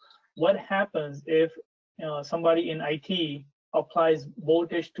port. What happens if somebody in IT applies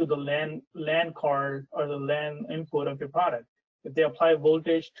voltage to the LAN card or the LAN input of your product? If they apply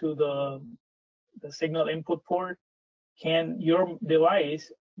voltage to the signal input port, can your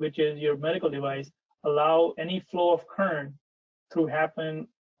device, which is your medical device, allow any flow of current to happen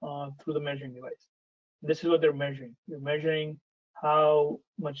through the measuring device? This is what they're measuring. They're measuring how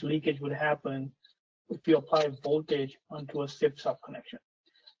much leakage would happen if you apply voltage onto a SIP-SOP connection.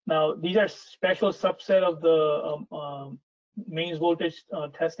 Now, these are special subset of the mains voltage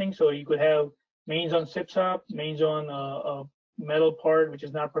testing. So you could have mains on SIP-SOP, mains on a metal part, which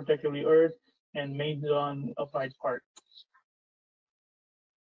is not particularly earthed, and mains on applied part.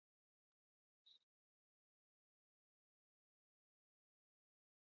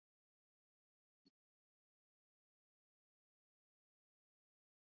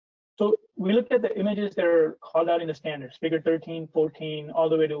 So we looked at the images that are called out in the standards, figure 13, 14, all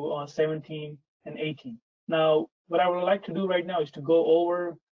the way to 17 and 18. Now, what I would like to do right now is to go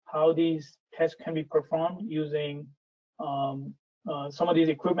over how these tests can be performed using some of these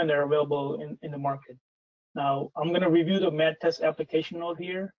equipment that are available in the market. Now, I'm going to review the MedTest application note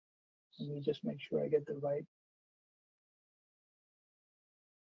here. Let me just make sure I get the right.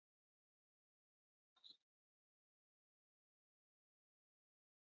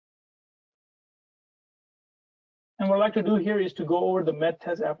 And what I'd like to do here is to go over the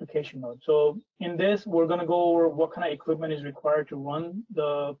MedTest application note. So in this, we're going to go over what kind of equipment is required to run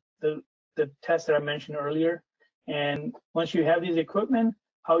the test that I mentioned earlier. And once you have these equipment,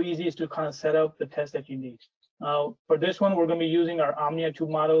 how easy it is to kind of set up the test that you need. For this one, we're going to be using our Omnia 2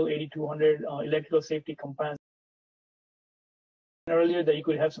 model 8200 electrical safety compliance. Earlier that you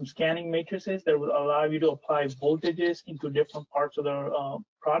could have some scanning matrices that would allow you to apply voltages into different parts of the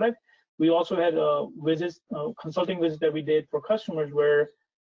product. We also had visits, consulting visits that we did for customers where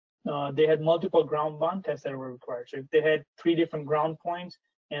they had multiple ground bond tests that were required. So if they had 3 different ground points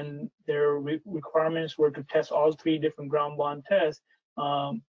and their requirements were to test all 3 different ground bond tests,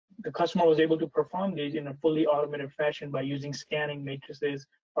 the customer was able to perform these in a fully automated fashion by using scanning matrices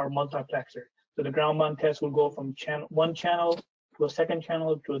or multiplexer. So the ground bond test will go from one channel to a second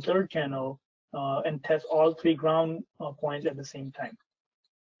channel to a third channel and test all 3 ground points at the same time.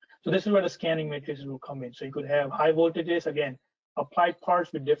 So this is where the scanning matrices will come in. So you could have high voltages, again, applied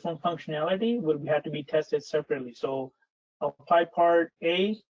parts with different functionality will have to be tested separately. So applied part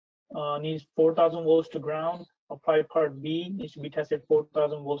A needs 4,000 volts to ground. Applied part B needs to be tested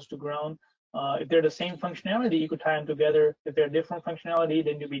 4,000 volts to ground. If they're the same functionality, you could tie them together. If they're different functionality,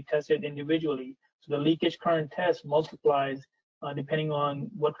 then you'll be tested individually. So the leakage current test multiplies depending on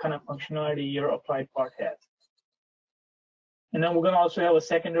what kind of functionality your applied part has. And then we're going to also have a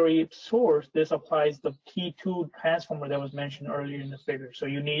secondary source. This applies the T2 transformer that was mentioned earlier in the figure. So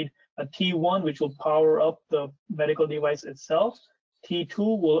you need a T1, which will power up the medical device itself. T2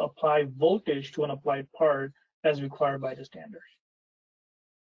 will apply voltage to an applied part as required by the standards.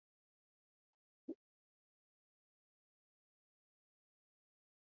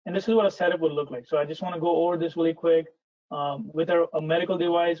 And this is what a setup would look like. So I just want to go over this really quick. With a medical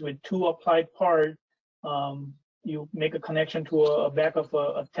device with 2 applied parts, you make a connection to a back of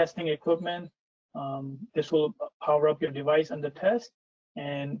a testing equipment. This will power up your device and the test,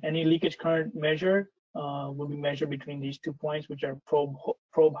 and any leakage current measured will be measured between these 2 points, which are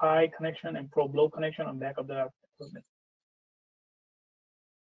probe high connection and probe low connection on back of the equipment.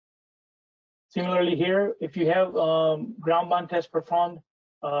 Similarly here, if you have ground bond test performed,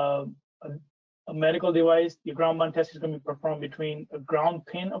 a medical device, your ground bond test is going to be performed between a ground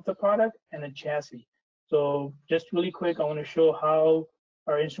pin of the product and a chassis. So just really quick, I want to show how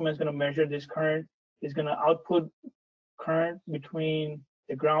our instrument is going to measure this current. It's going to output current between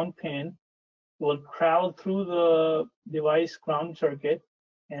the ground pin, will travel through the device ground circuit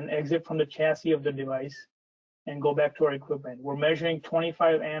and exit from the chassis of the device and go back to our equipment. We're measuring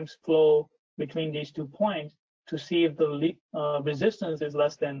 25 amps flow between these 2 points to see if the resistance is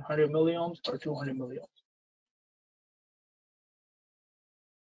less than 100 milliohms or 200 milliohms.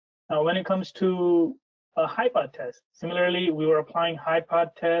 Now, when it comes to a high-pod test, similarly, we were applying high-pod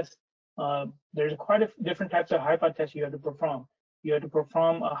tests. There's quite a different types of high-pod tests you have to perform. You have to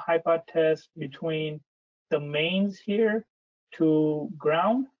perform a high-pod test between the mains here to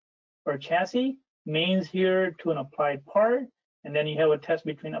ground or chassis, mains here to an applied part, and then you have a test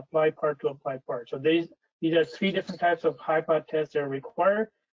between applied part to applied part. So these are 3 different types of high-pod tests that are required.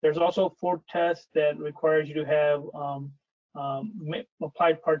 There's also a 4th test that requires you to have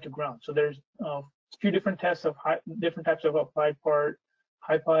applied part to ground. So there's a few different tests of different types of applied part,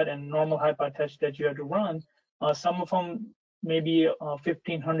 high-pod, and normal high-pod tests that you have to run. Some of them may be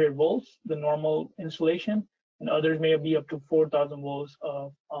 1500 volts, the normal insulation, and others may be up to 4000 volts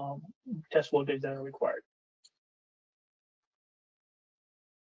of test voltage that are required.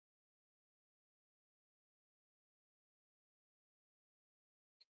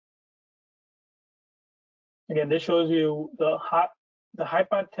 Again, this shows you the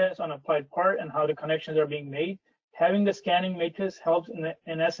high-pod test on applied part and how the connections are being made. Having the scanning matrix helps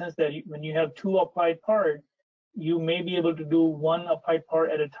in essence that when you have 2 applied parts, you may be able to do 1 applied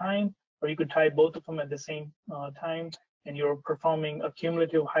part at a time, or you could tie both of them at the same time, and you're performing a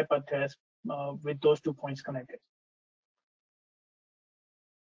cumulative high-pod test with those 2 points connected.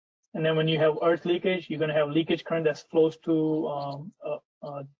 And then when you have earth leakage, you're going to have leakage current that flows to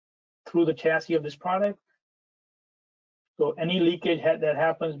through the chassis of this product. So any leakage that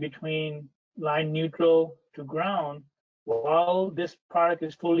happens between line neutral to ground, while this product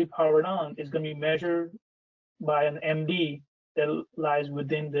is fully powered on, is going to be measured by an MD that lies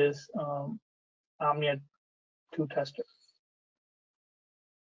within this Omnia 2 tester.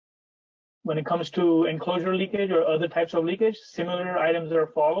 When it comes to enclosure leakage or other types of leakage, similar items are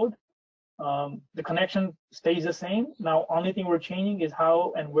followed. The connection stays the same. Now, only thing we're changing is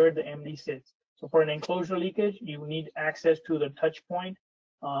how and where the MD sits. So for an enclosure leakage, you need access to the touch point,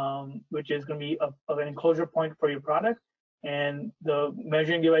 which is going to be of an enclosure point for your product. And the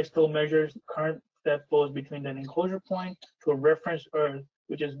measuring device still measures current that flows between an enclosure point to a reference earth,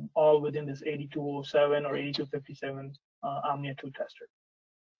 which is all within this 8207 or 8257 Omnia 2 tester.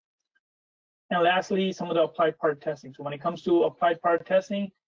 And lastly, some of the applied part testing. So when it comes to applied part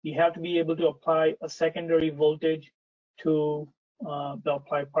testing, you have to be able to apply a secondary voltage to the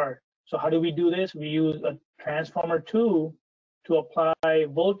applied part. So how do we do this? We use a transformer 2 to apply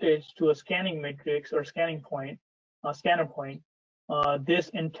voltage to a scanning matrix or scanning point, scanner point. This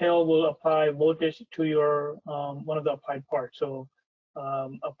Intel will apply voltage to your one of the applied parts. So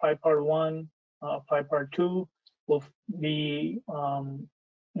applied part 1, applied part 2 will be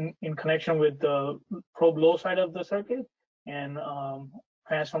in connection with the probe low side of the circuit, and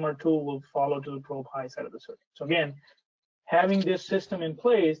transformer 2 will follow to the probe high side of the circuit. So again, having this system in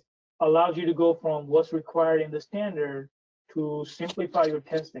place allows you to go from what's required in the standard to simplify your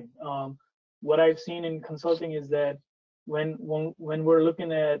testing. What I've seen in consulting is that when we're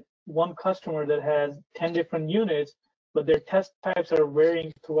looking at one customer that has 10 different units, but their test types are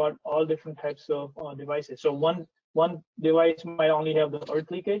varying throughout all different types of devices. So one device might only have the earth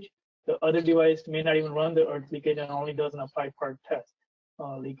leakage. The other device may not even run the earth leakage and only does an applied part test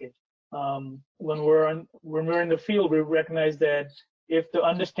leakage. When we're in the field, we recognize that if the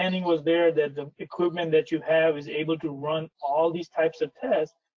understanding was there that the equipment that you have is able to run all these types of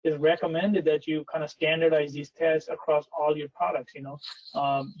tests, it's recommended that you kind of standardize these tests across all your products. You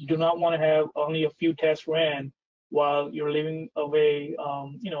do not want to have only a few tests ran while you're leaving away,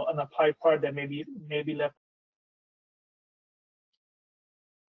 an applied part that may be left.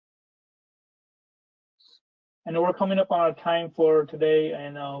 And we're coming up on our time for today.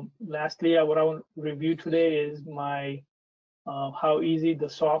 And lastly, what I want to review today is my how easy the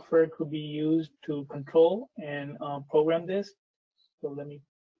software could be used to control and program this. So let me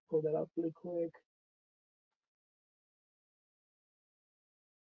pull that up really quick.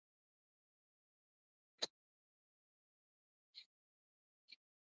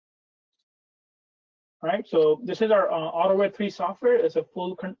 All right, so this is our AutoWet 3 software. It's a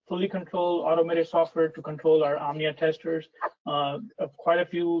fully controlled automated software to control our Omnia testers. Quite a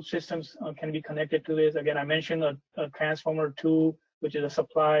few systems can be connected to this. Again, I mentioned a transformer 2, which is a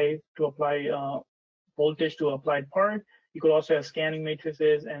supply to apply voltage to applied part. You could also have scanning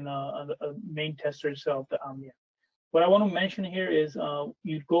matrices and a main tester itself, the Omnia. What I want to mention here is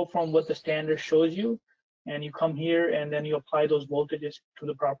you go from what the standard shows you, and you come here and then you apply those voltages to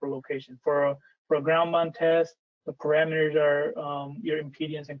the proper location. For a ground mount test, the parameters are your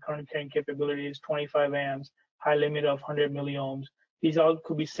impedance and current carrying capabilities, 25 amps, high limit of 100 milliohms. These all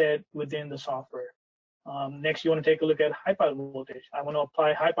could be set within the software. Next, you want to take a look at high pod voltage. I want to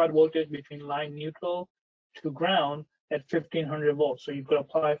apply high pod voltage between line neutral to ground at 1500 volts. So you could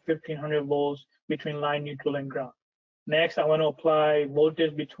apply 1500 volts between line neutral and ground. Next, I want to apply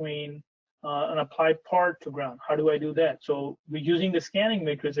voltage between an applied part to ground. How do I do that? So we're using the scanning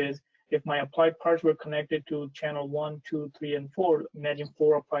matrices. if my applied parts were connected to channel 1, 2, 3, and 4, imagine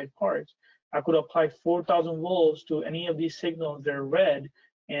 4 applied parts, I could apply 4,000 volts to any of these signals that are red,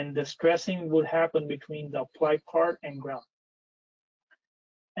 and the stressing would happen between the applied part and ground.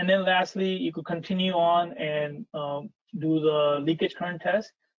 And then lastly, you could continue on and do the leakage current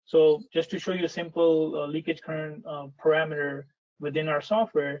test. So just to show you a simple leakage current parameter within our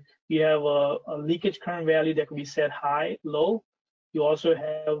software, you have a leakage current value that can be set high, low. You also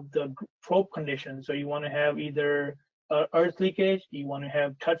have the probe condition. So you want to have either earth leakage, you want to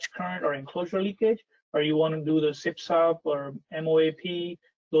have touch current or enclosure leakage, or you want to do the SIP-SOP or MOAP.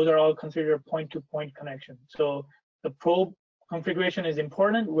 Those are all considered point-to-point connection. So the probe configuration is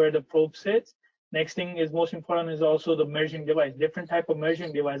important, where the probe sits. Next thing is most important is also the measuring device. Different type of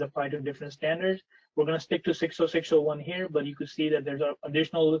measuring device apply to different standards. We're going to stick to 60601 here, but you can see that there's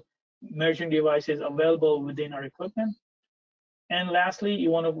additional measuring devices available within our equipment. And lastly,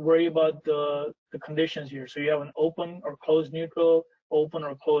 you want to worry about the conditions here. So you have an open or closed neutral, open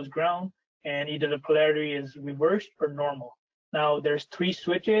or closed ground, and either the polarity is reversed or normal. Now there's 3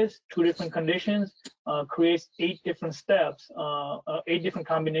 switches, 2 different conditions, creates 8 different steps, 8 different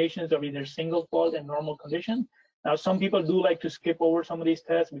combinations of either single fault and normal condition. Now some people do like to skip over some of these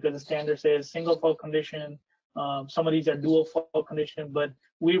tests because the standard says single fault condition. Some of these are dual fault condition, but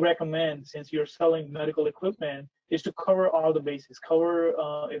we recommend, since you're selling medical equipment, is to cover all the bases. Cover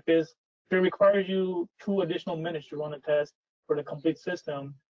if it requires you 2 additional minutes to run a test for the complete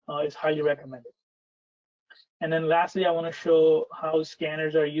system, is highly recommended. And then lastly, I want to show how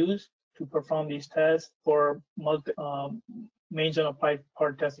scanners are used to perform these tests for main zone applied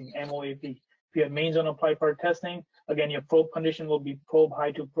part testing, MOAP. If you have main zone applied part testing, again, your probe condition will be probe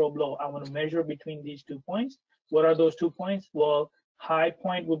high to probe low. I want to measure between these 2 points. What are those 2 points? Well, high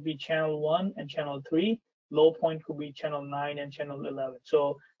point would be channel 1 and channel 3. Low point could be channel 9 and channel 11.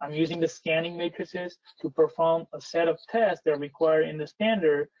 So I'm using the scanning matrices to perform a set of tests that are required in the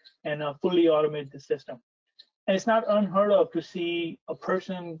standard and fully automate the system. And it's not unheard of to see a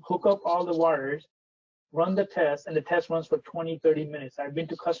person hook up all the wires, run the test, and the test runs for 20, 30 minutes. I've been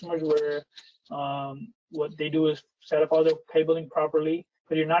to customers where what they do is set up all the cabling properly,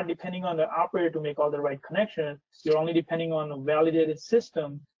 but you're not depending on the operator to make all the right connections. You're only depending on a validated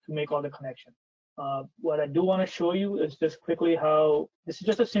system to make all the connections. What I do want to show you is just quickly how, this is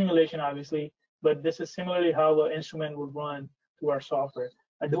just a simulation, obviously, but this is similarly how an instrument would run through our software.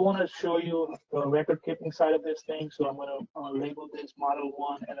 I do want to show you the record keeping side of this thing, so I'm going to label this model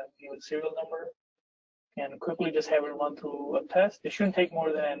 1 and give it serial number, and quickly just have it run through a test. It shouldn't take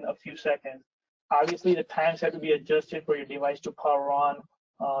more than a few seconds. Obviously, the times have to be adjusted for your device to power on,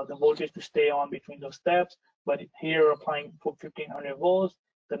 the voltage to stay on between those steps, but here we're applying 1500 volts.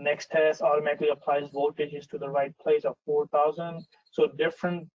 The next test automatically applies voltages to the right place of 4,000. So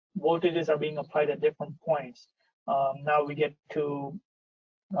different voltages are being applied at different points. Now we get to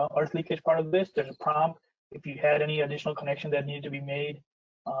earth leakage part of this. There's a prompt. If you had any additional connection that needed to be made,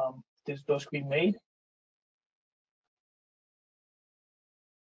 those could be made.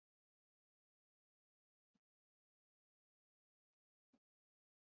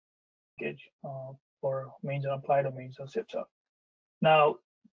 For main zone applied or main zone SIP-SOP. Now,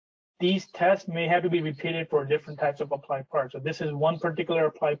 these tests may have to be repeated for different types of applied parts. So this is one particular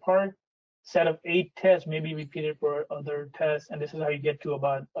applied part. Set of 8 tests may be repeated for other tests, and this is how you get to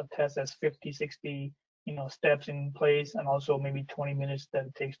about a test that's 50, 60, steps in place, and also maybe 20 minutes that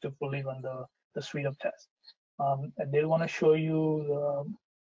it takes to fully run the suite of tests. I did want to show you the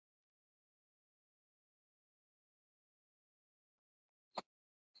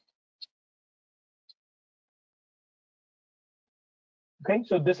okay,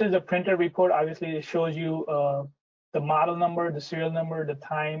 so this is a printed report. Obviously, it shows you the model number, the serial number, the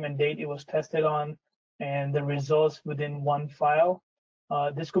time and date it was tested on, and the results within one file.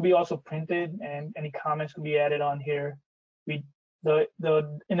 This could be also printed, and any comments could be added on here. In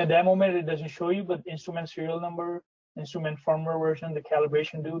the demo mode, it doesn't show you, but instrument serial number, instrument firmware version, the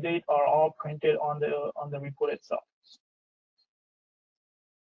calibration due date are all printed on the report itself.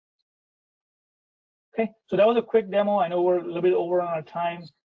 Okay, so that was a quick demo. I know we're a little bit over on our time.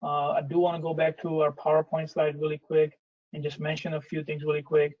 I do want to go back to our PowerPoint slide really quick and just mention a few things really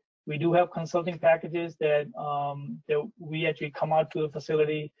quick. We do have consulting packages that we actually come out to the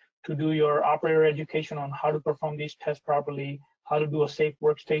facility to do your operator education on how to perform these tests properly, how to do a safe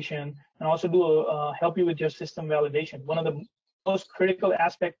workstation, and also help you with your system validation. One of the most critical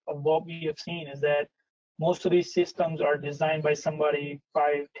aspects of what we have seen is that most of these systems are designed by somebody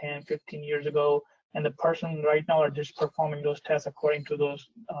 5, 10, 15 years ago, and the person right now are just performing those tests according to those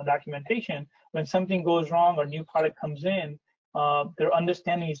documentation. When something goes wrong or new product comes in, their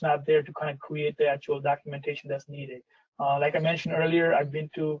understanding is not there to kind of create the actual documentation that's needed. Like I mentioned earlier, I've been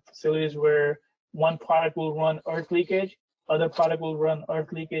to facilities where one product will run earth leakage, other product will run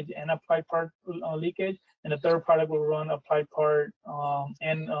earth leakage and applied part leakage, and the third product will run applied part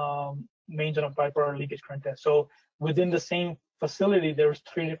and mains and applied part leakage current test. So within the same facility, there's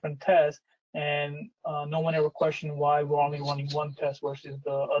 3 different tests, and no one ever questioned why we're only running one test versus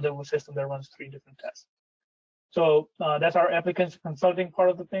the other system that runs 3 different tests. So that's our applicants consulting part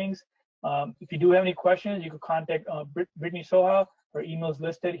of the things. If you do have any questions, you can contact Brittany Soha. Her email is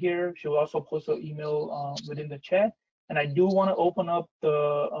listed here. She'll also post her email within the chat. And I do want to open up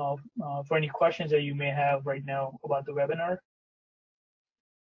the for any questions that you may have right now about the webinar.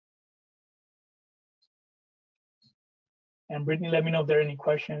 And Brittany, let me know if there are any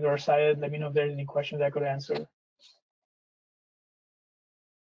questions, or Syed, let me know if there's any questions I could answer.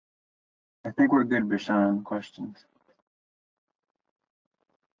 I think we're good, Bishan. Questions?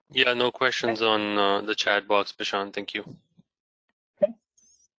 Yeah, no questions on the chat box, Bishan. Thank you. Okay.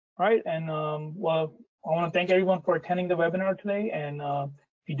 All right. And well, I want to thank everyone for attending the webinar today. And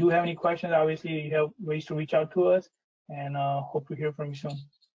if you do have any questions, obviously you have ways to reach out to us, and hope to hear from you soon.